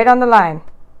putting this right on the line.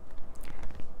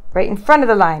 Right in front of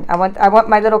the line. I want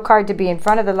my little card to be in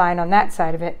front of the line on that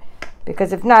side of it.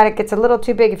 Because if not, it gets a little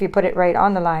too big if you put it right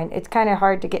on the line. It's kind of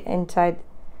hard to get inside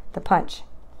the punch.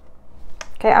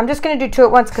 Okay, I'm just going to do 2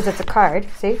 at once because it's a card.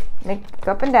 See?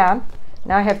 Go up and down.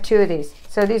 Now I have 2 of these.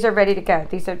 So these are ready to go.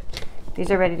 These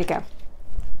are ready to go.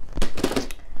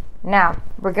 Now,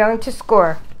 we're going to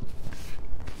score.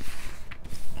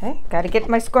 Okay, got to get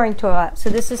my scoring tool out. So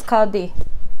this is called the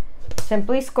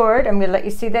Simply Scored. I'm going to let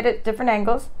you see that at different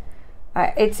angles.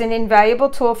 It's an invaluable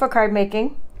tool for card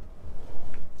making.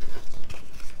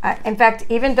 In fact,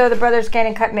 even though the Brothers Scan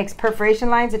and Cut makes perforation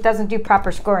lines, it doesn't do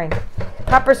proper scoring.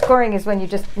 Proper scoring is when you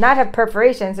just not have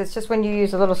perforations. It's just when you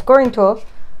use a little scoring tool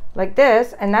like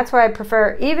this, and that's why I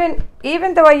prefer,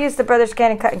 even though I use the Brothers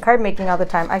Scan and Cut in card making all the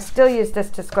time, I still use this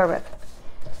to score with.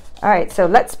 All right, so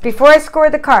before I score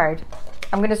the card,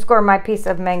 I'm going to score my piece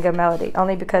of Mango Melody,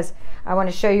 only because I want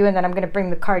to show you, and then I'm going to bring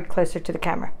the card closer to the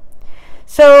camera.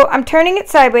 So I'm turning it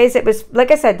sideways. It was,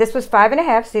 like I said, this was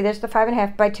 5.5. See, there's the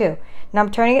 5.5 by 2. Now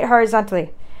I'm turning it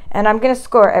horizontally, and I'm going to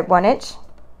score at 1 inch.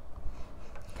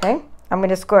 Okay, I'm going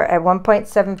to score at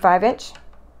 1.75 inch.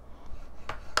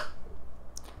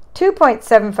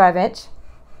 2.75 inch,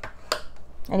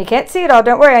 and you can't see it all.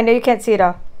 Don't worry, I know you can't see it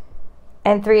all.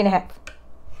 And 3.5,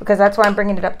 because that's why I'm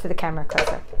bringing it up to the camera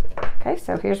closer. Okay,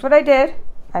 so here's what I did.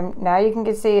 Now you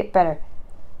can see it better.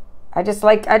 I just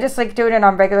like doing it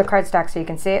on regular cardstock so you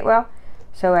can see it well.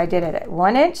 So I did it at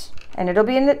 1 inch, and it'll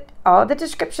be in all the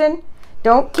description.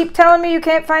 Don't keep telling me you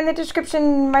can't find the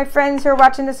description, my friends who are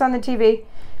watching this on the TV,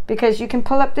 because you can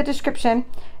pull up the description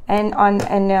and on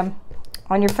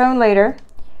your phone later.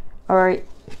 Or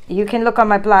you can look on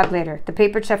my blog later,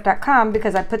 thepaperchef.com,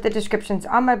 because I put the descriptions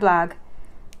on my blog.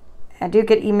 I do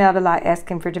get emailed a lot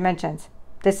asking for dimensions.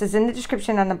 This is in the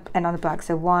description on the blog.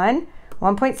 So 1,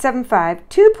 1.75,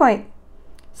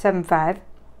 2.75,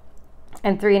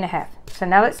 and 3.5. So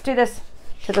now let's do this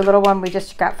to the little one we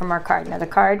just got from our card. Now the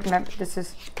card, remember, this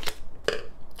is,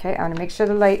 okay, I want to make sure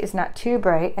the light is not too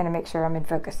bright and to make sure I'm in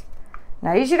focus.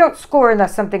 Now I usually don't score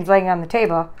unless something's laying on the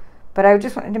table. But I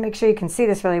just wanted to make sure you can see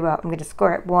this really well. I'm going to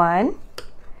score at 1,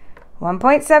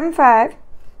 1.75.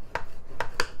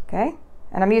 Okay,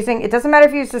 and I'm using, it doesn't matter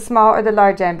if you use the small or the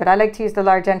large end, but I like to use the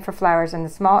large end for flowers and the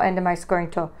small end of my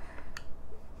scoring tool,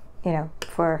 you know,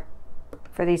 for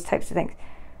these types of things.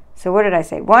 So what did I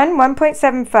say?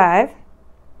 1.75.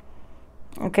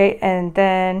 Okay, and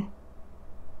then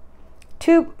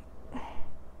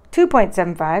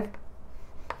 2.75.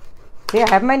 See, I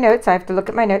have my notes. I have to look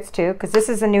at my notes too, because this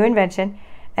is a new invention.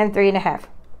 And 3.5.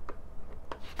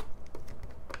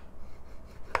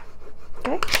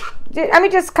 Okay. I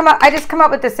just come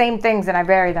up with the same things and I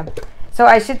vary them. So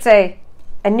I should say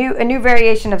a new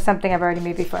variation of something I've already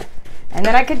made before. And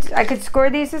then I could score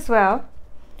these as well.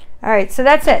 All right, so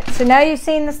that's it. So now you've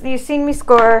seen this. You've seen me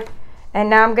score, and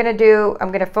now I'm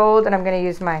gonna fold, and I'm gonna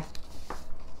use my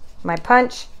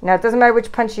punch. Now it doesn't matter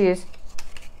which punch you use,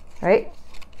 right?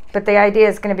 But the idea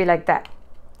is going to be like that.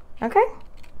 Okay?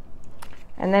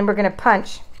 And then we're going to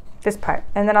punch this part.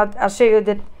 And then I'll show you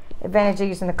the advantage of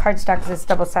using the cardstock because it's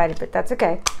double-sided, but that's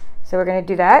okay. So we're going to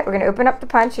do that. We're going to open up the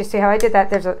punch. You see how I did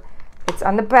that? It's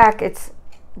on the back.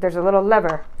 There's a little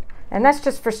lever. And that's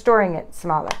just for storing it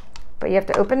smaller. But you have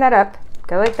to open that up,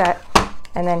 go like that,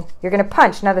 and then you're going to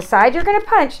punch. Now the side you're going to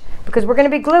punch, because we're going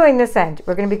to be gluing this end.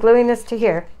 We're going to be gluing this to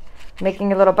here,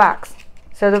 making a little box.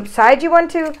 So the side you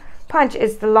want to punch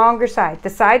is the longer side. The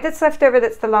side that's left over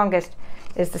that's the longest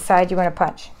is the side you want to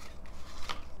punch.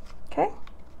 Okay?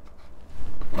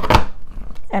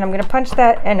 And I'm going to punch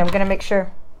that, and I'm going to make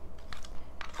sure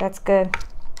that's good.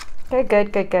 Okay,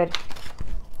 good, good, good.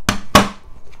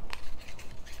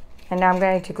 And now I'm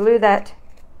going to glue that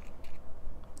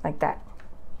like that.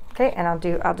 Okay, and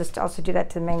I'll just also do that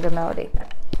to the Mango Melody.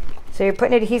 So you're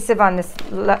putting adhesive on this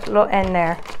little end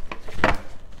there.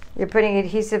 You're putting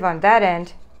adhesive on that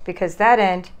end, because that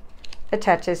end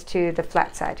attaches to the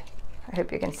flat side. I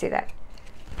hope you can see that.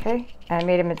 Okay, and I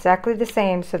made them exactly the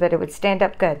same so that it would stand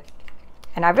up good.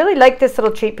 And I really like this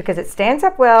little treat because it stands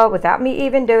up well without me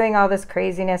even doing all this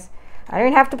craziness. I don't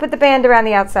even have to put the band around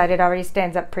the outside. It already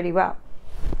stands up pretty well.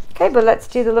 Okay, but let's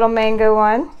do the little mango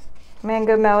one.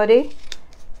 Mango melody.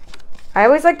 I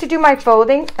always like to do my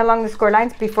folding along the score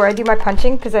lines before I do my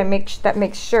punching because that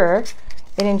makes sure,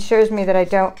 it ensures me that I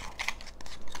don't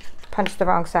punch the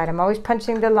wrong side. I'm always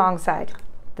punching the long side.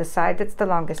 The side that's the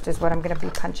longest is what I'm going to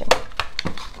be punching.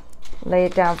 Lay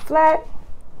it down flat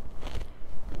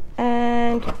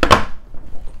and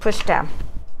push down.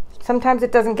 Sometimes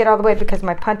it doesn't get all the way because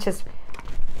my punch has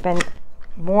been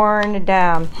worn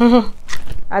down.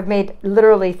 I've made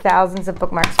literally thousands of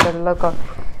bookmarks for the local,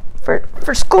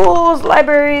 for schools,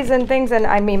 libraries, and things, and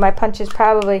I mean my punch is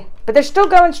probably, but they're still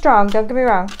going strong, don't get me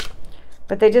wrong,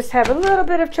 but they just have a little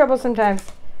bit of trouble sometimes,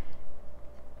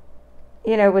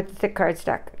 you know, with the thick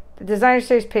cardstock. The designer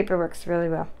series paper works really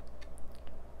well.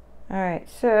 All right,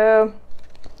 so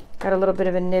got a little bit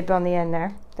of a nib on the end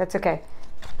there. That's okay.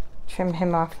 Trim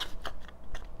him off.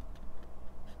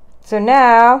 So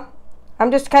now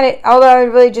I'm just kind of, although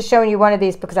I'm really just showing you one of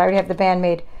these because I already have the band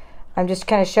made, I'm just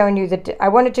kind of showing you that I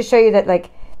wanted to show you that, like,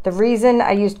 the reason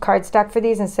I used cardstock for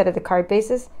these instead of the card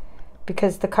bases,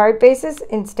 because the card bases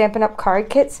in Stampin' Up! Card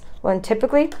kits, well, and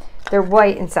typically they're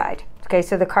white inside. Okay,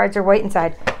 so the cards are white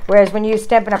inside, whereas when you use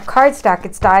Stampin' Up! Cardstock,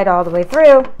 it's dyed all the way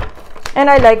through. And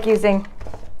I like using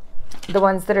the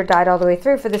ones that are dyed all the way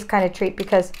through for this kind of treat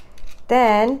because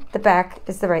then the back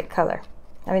is the right color.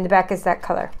 I mean, the back is that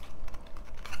color.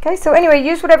 Okay, so anyway,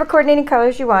 use whatever coordinating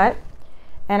colors you want.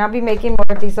 And I'll be making more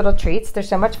of these little treats. They're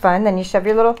so much fun. Then you shove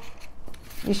your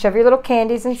little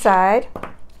candies inside.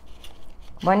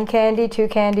 1 candy, 2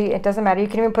 candy, it doesn't matter. You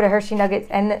can even put a Hershey Nugget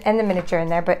and the miniature in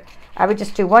there, but I would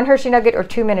just do 1 Hershey Nugget or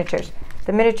 2 miniatures.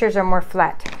 The miniatures are more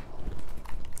flat.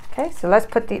 Okay, so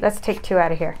let's take 2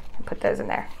 out of here and put those in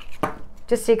there.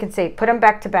 Just so you can see, put them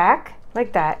back to back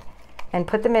like that and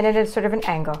put them in at a sort of an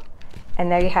angle.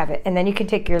 And there you have it. And then you can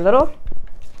take your little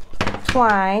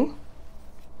twine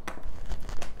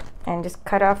and just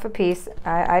cut off a piece.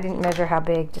 I didn't measure how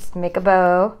big, just make a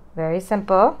bow, very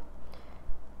simple.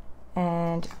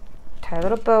 And tie a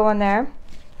little bow on there.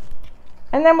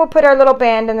 And then we'll put our little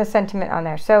band and the sentiment on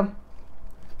there. So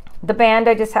the band,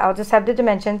 I'll just have the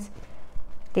dimensions.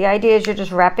 The idea is you're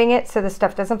just wrapping it so the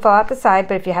stuff doesn't fall out the side,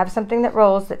 but if you have something that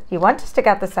rolls that you want to stick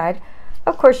out the side,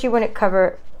 of course you wouldn't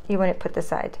put the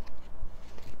side.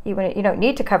 You don't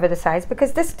need to cover the sides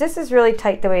because this is really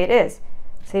tight the way it is.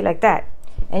 See, like that.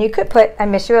 And you could put I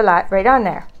miss you a lot right on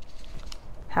there.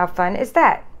 How fun is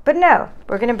that? But no,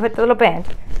 we're going to put the little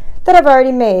band that I've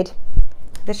already made.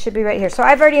 This should be right here. So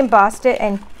I've already embossed it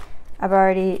and I've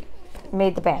already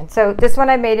made the band. So this one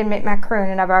I made in mint macaroon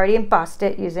and I've already embossed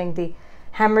it using the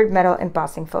hammered metal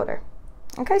embossing folder.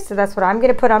 Okay, so that's what I'm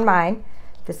going to put on mine,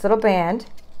 this little band.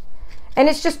 And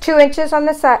it's just 2 inches on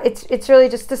the side. It's really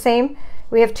just the same.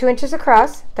 We have 2 inches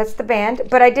across. That's the band.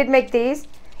 But I did make these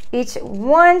each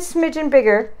 1 smidgen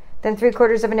bigger than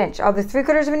 3/4 of an inch. Although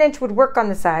 3/4 of an inch would work on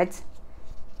the sides,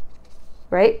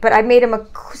 right? But I made them a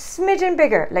smidgen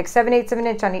bigger, like 7/8 of an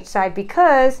inch on each side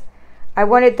because I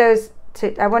wanted this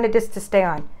to stay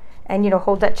on and, you know,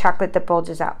 hold that chocolate that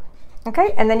bulges out.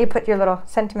 Okay, and then you put your little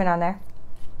sentiment on there.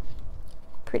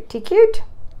 Pretty cute.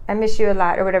 I miss you a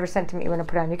lot, or whatever sentiment you want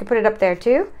to put on. You can put it up there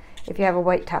too if you have a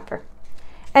white topper.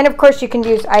 And of course you can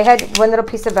use, I had 1 little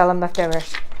piece of vellum left over.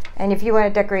 And if you want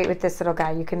to decorate with this little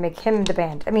guy, you can make him the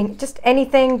band. I mean, just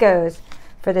anything goes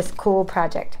for this cool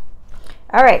project.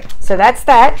 All right, so that's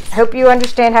that. I hope you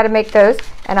understand how to make those.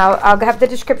 And I'll have the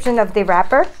description of the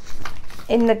wrapper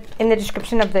in the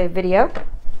description of the video.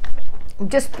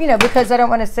 Just, you know, because I don't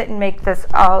want to sit and make this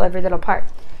all every little part.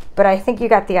 But I think you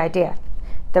got the idea.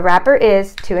 The wrapper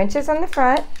is 2 inches on the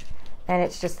front, and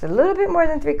it's just a little bit more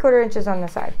than 3/4 inches on the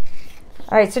side.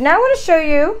 All right, so now I want to show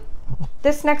you,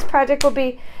 this next project will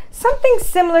be something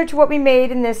similar to what we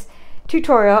made in this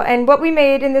tutorial. And what we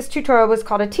made in this tutorial was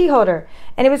called a tea holder.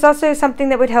 And it was also something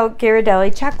that would hold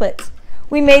Ghirardelli chocolates.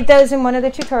 We made those in one of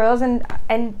the tutorials,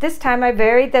 and this time I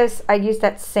varied those. I used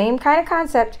that same kind of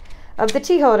concept of the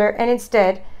tea holder, and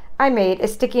instead I made a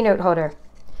sticky note holder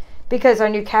because our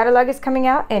new catalog is coming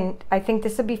out, and I think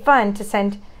this would be fun to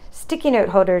send sticky note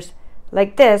holders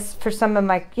like this for some of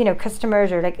my, you know,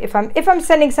 customers, or like if I'm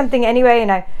sending something anyway,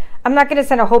 and I'm not going to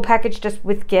send a whole package just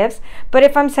with gifts, but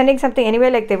if I'm sending something anyway,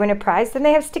 like they win a prize, then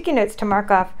they have sticky notes to mark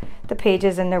off the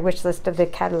pages in their wish list of the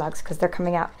catalogs because they're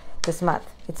coming out this month.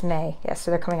 It's May, yes,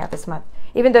 so they're coming out this month,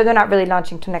 even though they're not really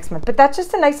launching till next month. But that's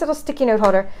just a nice little sticky note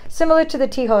holder, similar to the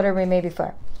tea holder we made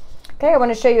before. Okay, I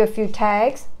want to show you a few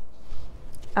tags.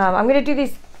 I'm going to do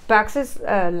these boxes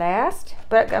last,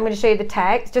 but I'm going to show you the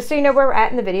tags just so you know where we're at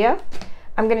in the video.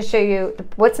 I'm going to show you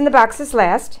what's in the boxes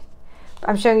last.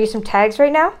 I'm showing you some tags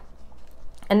right now,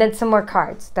 and then some more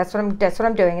cards. That's what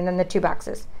I'm doing, and then the 2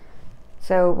 boxes.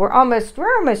 So we're almost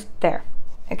there.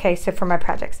 Okay, so for my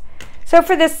projects. So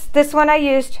for this one I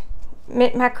used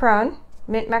mint macaron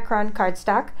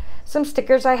cardstock, some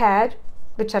stickers I had,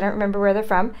 which I don't remember where they're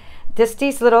from. Just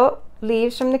these little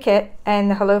leaves from the kit, and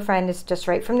the Hello Friend is just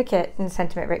right from the kit, and the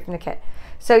sentiment right from the kit.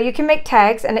 So you can make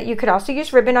tags, and you could also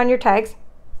use ribbon on your tags.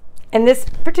 And this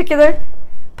particular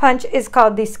punch is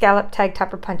called the scallop tag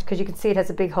topper punch because you can see it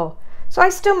has a big hole. So I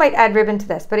still might add ribbon to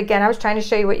this, but again, I was trying to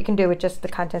show you what you can do with just the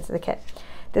contents of the kit.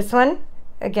 This one,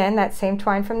 again, that same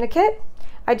twine from the kit.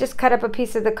 I just cut up a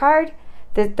piece of the card.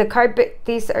 The card bit,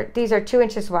 these are 2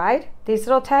 inches wide, these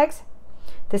little tags.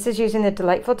 This is using the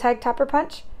Delightful Tag Topper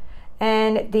Punch.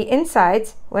 And the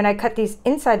insides, when I cut these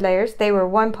inside layers, they were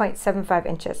 1.75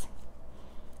 inches.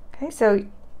 Okay, so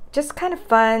just kind of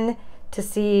fun to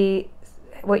see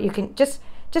what you can, just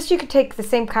you could take the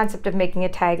same concept of making a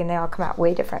tag and they all come out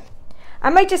way different.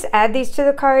 I might just add these to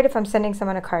the card if I'm sending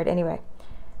someone a card anyway.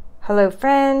 Hello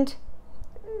Friend,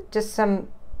 just some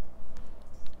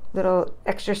little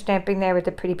extra stamping there with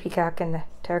the pretty peacock and the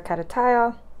terracotta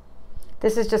tile.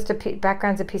 This is just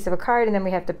background's a piece of a card, and then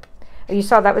we have the, you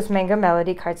saw that was Mango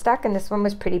Melody cardstock, and this one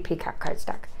was Pretty Peacock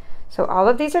cardstock. So all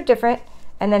of these are different.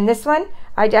 And then this one,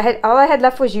 all I had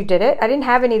left was You Did It. I didn't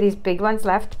have any of these big ones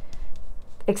left,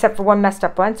 except for one messed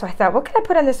up one. So I thought, what can I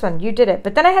put on this one? You Did It.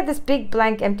 But then I had this big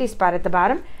blank empty spot at the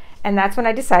bottom, and that's when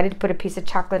I decided to put a piece of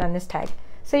chocolate on this tag.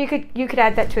 So you could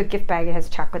add that to a gift bag. It has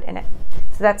chocolate in it.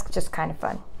 So that's just kind of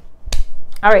fun.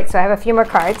 All right, so I have a few more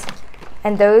cards,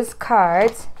 and those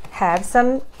cards have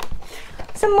some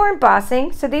more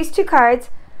embossing. So these 2 cards,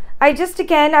 I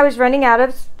was running out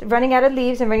of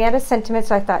leaves and running out of sentiment,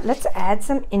 so I thought, let's add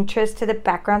some interest to the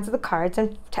backgrounds of the cards,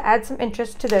 and to add some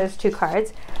interest to those 2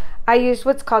 cards, I used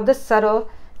what's called the Subtle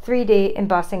 3D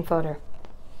Embossing Folder.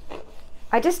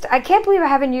 I can't believe I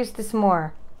haven't used this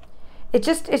more. It's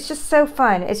just so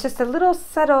fun. It's just a little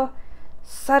subtle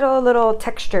little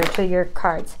texture to your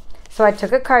cards. So I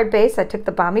took a card base, I took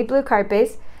the balmy blue card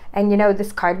base, and you know,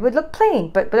 this card would look plain,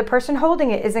 but the person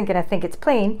holding it isn't going to think it's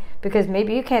plain, because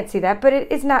maybe you can't see that, but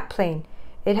it is not plain.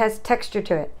 It has texture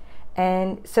to it.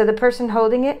 And so the person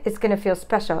holding it is going to feel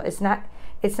special. It's not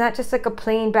just like a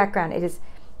plain background. It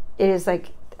is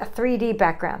like a 3D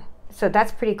background. So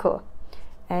that's pretty cool.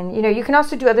 And you know, you can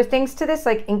also do other things to this,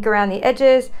 like ink around the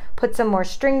edges, put some more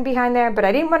string behind there, but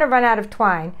I didn't want to run out of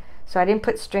twine, so I didn't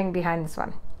put string behind this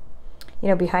one. You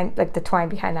know, behind, like the twine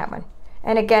behind that one.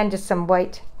 And again, just some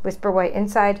white, whisper white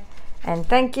inside. And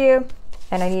thank you.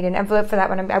 And I need an envelope for that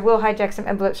one. I will hijack some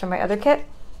envelopes from my other kit.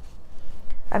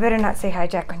 I better not say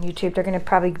hijack on YouTube. They're going to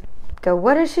probably go,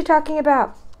 what is she talking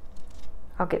about?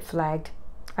 I'll get flagged.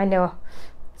 I know,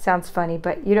 sounds funny,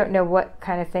 but you don't know what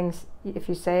kind of things, if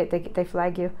you say it, they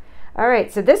flag you. All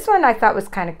right, so this one I thought was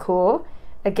kind of cool.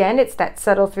 Again, it's that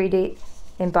Subtle 3D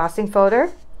Embossing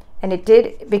Folder. And it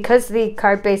did, because the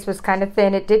card base was kind of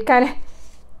thin, it did kind of,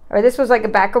 or this was like a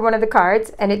back of one of the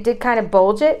cards, and it did kind of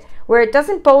bulge it, where it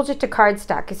doesn't bulge it to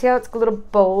cardstock. You see how it's a little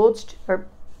bulged, or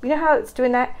you know how it's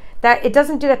doing that? That it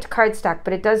doesn't do that to cardstock,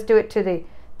 but it does do it to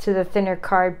the thinner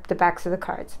card, the backs of the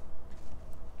cards.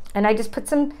 And I just put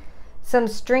some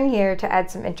string here to add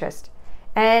some interest.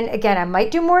 And again, I might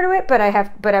do more to it, but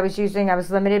I was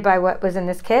limited by what was in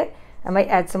this kit. I might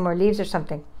add some more leaves or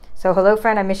something. So Hello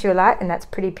Friend, I miss you a lot, and that's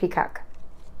Pretty Peacock.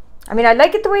 I mean, I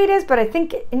like it the way it is, but I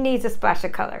think it needs a splash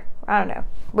of color. I don't know.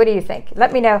 What do you think?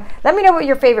 Let me know. Let me know what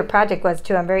your favorite project was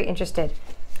too. I'm very interested,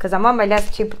 because I'm on my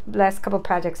last couple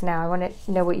projects now. I want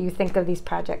to know what you think of these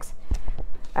projects.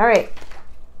 All right.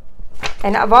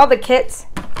 And of all the kits,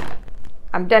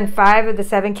 I'm done 5 of the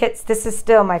 7 kits. This is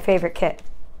still my favorite kit.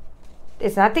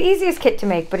 It's not the easiest kit to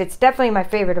make, but it's definitely my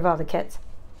favorite of all the kits.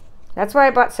 That's why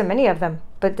I bought so many of them.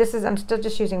 But I'm still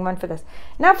just using one for this.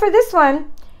 Now for this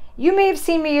one, you may have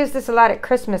seen me use this a lot at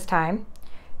Christmas time,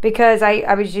 because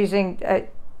I was using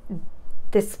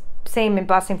this same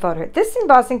embossing folder. This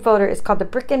embossing folder is called the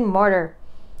Brick and Mortar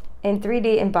in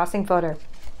 3D Embossing Folder.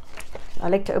 I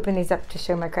like to open these up to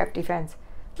show my crafty friends.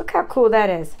 Look how cool that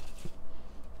is.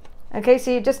 Okay, so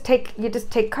you just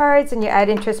take cards and you add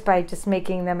interest by just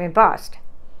making them embossed.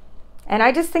 And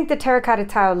I just think the terracotta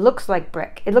tile looks like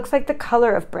brick. It looks like the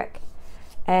color of brick.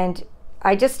 And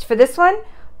for this one,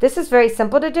 this is very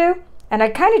simple to do. And I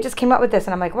kind of just came up with this,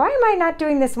 and I'm like, why am I not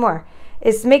doing this more?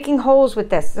 Is making holes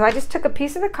with this. So I just took a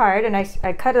piece of the card and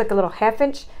I cut like a little 1/2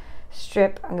 inch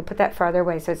strip. I'm gonna put that farther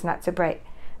away so it's not so bright.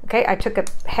 Okay, I took a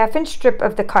 1/2 inch strip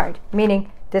of the card,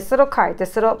 meaning this little card,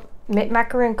 this little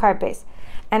macaroon card base,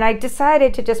 and I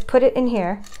decided to just put it in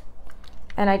here,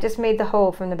 and I just made the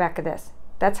hole from the back of this.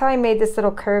 That's how I made this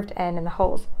little curved end in the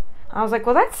holes. I was like,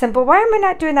 well, that's simple. Why am I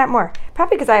not doing that more?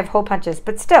 Probably because I have hole punches,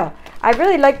 but still, I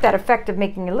really like that effect of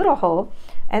making a little hole.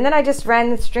 And then I just ran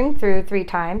the string through 3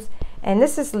 times, and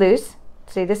this is loose.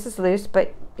 See, this is loose,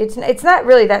 but it's not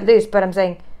really that loose, but I'm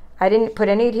saying I didn't put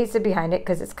any adhesive behind it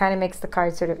because it kind of makes the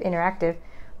card sort of interactive,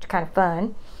 which is kind of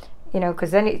fun, you know,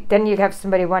 because then you have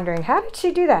somebody wondering, how did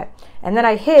she do that? And then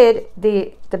I hid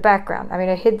the background. I mean,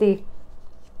 I hid the,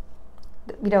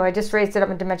 you know, I just raised it up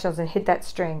in dimensionals and hid that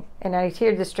string, and I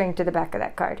adhered the string to the back of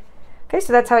that card. Okay,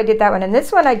 so that's how I did that one. And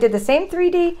this one I did the same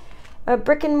 3D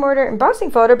brick and mortar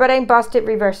embossing folder, but I embossed it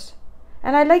reversed.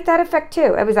 And I like that effect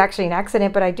too. It was actually an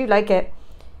accident, but I do like it,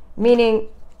 meaning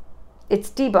it's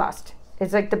debossed.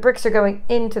 It's like the bricks are going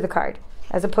into the card,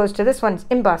 as opposed to this one's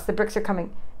embossed. The bricks are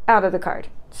coming out of the card.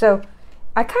 So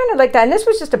I kind of like that. And this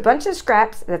was just a bunch of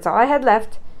scraps. That's all I had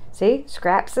left. See,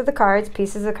 scraps of the cards,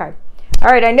 pieces of the card. All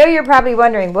right, I know you're probably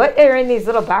wondering what are in these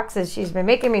little boxes. She's been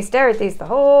making me stare at these the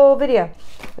whole video.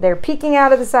 They're peeking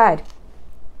out of the side.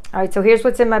 All right, so here's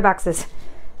what's in my boxes.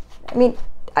 I mean,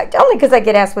 only because I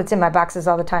get asked what's in my boxes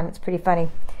all the time. It's pretty funny.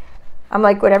 I'm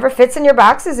like, whatever fits in your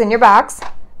box is in your box.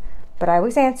 But I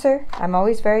always answer. I'm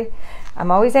always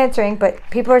answering. But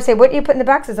people are saying, what do you put in the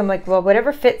boxes? I'm like, well,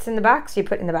 whatever fits in the box, you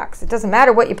put in the box. It doesn't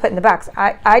matter what you put in the box.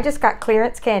 I just got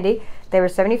clearance candy. They were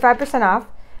 75% off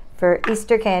for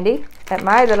Easter candy at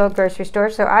my little grocery store.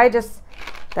 So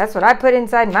that's what I put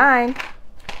inside mine.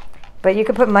 But you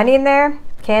could put money in there,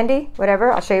 candy,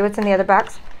 whatever. I'll show you what's in the other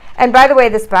box. And by the way,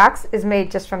 this box is made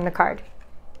just from the card.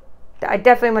 I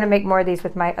definitely want to make more of these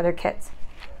with my other kits.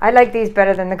 I like these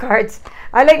better than the cards.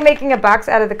 I like making a box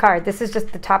out of the card. This is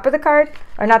just the top of the card,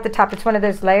 or not the top, it's one of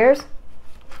those layers.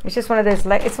 It's just one of those,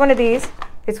 it's one of these.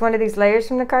 It's one of these layers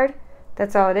from the card.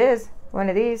 That's all it is, one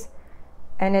of these.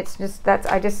 And it's just,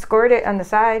 I just scored it on the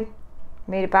side,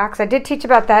 made a box. I did teach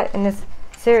about that in this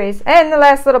series. And the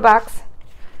last little box.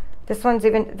 This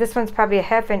one's probably a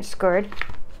 1/2 inch scored.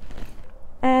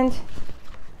 And,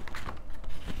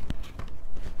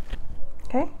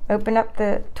 okay, open up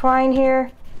the twine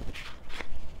here.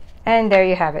 And there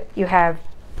you have it. You have,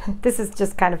 this is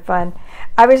just kind of fun.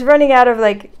 I was running out of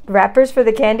like wrappers for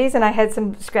the candies, and I had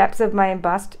some scraps of my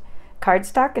embossed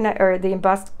cardstock, or the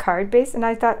embossed card base, and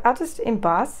I thought I'll just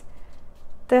emboss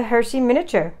the Hershey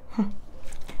miniature.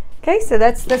 Okay, so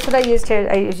that's what I used here.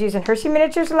 I was using Hershey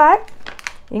Miniatures a lot.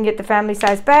 You can get the family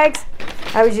size bags.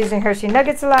 I was using Hershey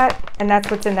Nuggets a lot, and that's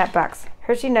what's in that box.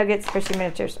 Hershey Nuggets, Hershey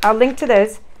Miniatures. I'll link to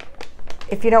those.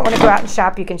 If you don't want to go out and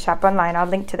shop, you can shop online. I'll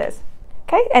link to those.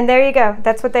 Okay, and there you go.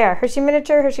 That's what they are. Hershey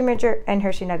Miniature, and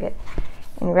Hershey Nugget.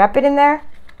 And wrap it in there,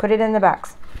 put it in the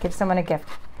box. Give someone a gift.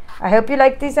 I hope you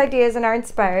like these ideas and are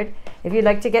inspired. If you'd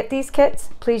like to get these kits,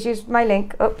 please use my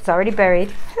link. Oh, it's already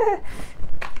buried.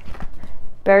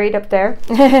 Buried up there.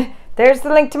 There's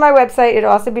the link to my website.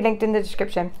 It'll also be linked in the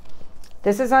description.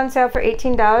 This is on sale for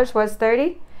 $18, was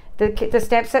 $30. The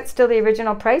stamp set's still the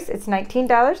original price. It's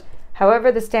 $19.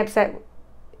 However, the stamp set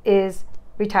is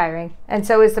retiring, and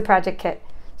so is the project kit.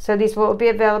 So these will be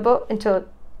available until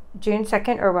June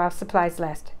 2nd or while supplies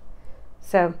last.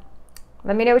 So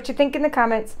let me know what you think in the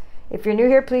comments. If you're new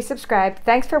here, please subscribe.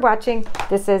 Thanks for watching.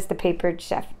 This is The Papered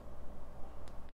Chef.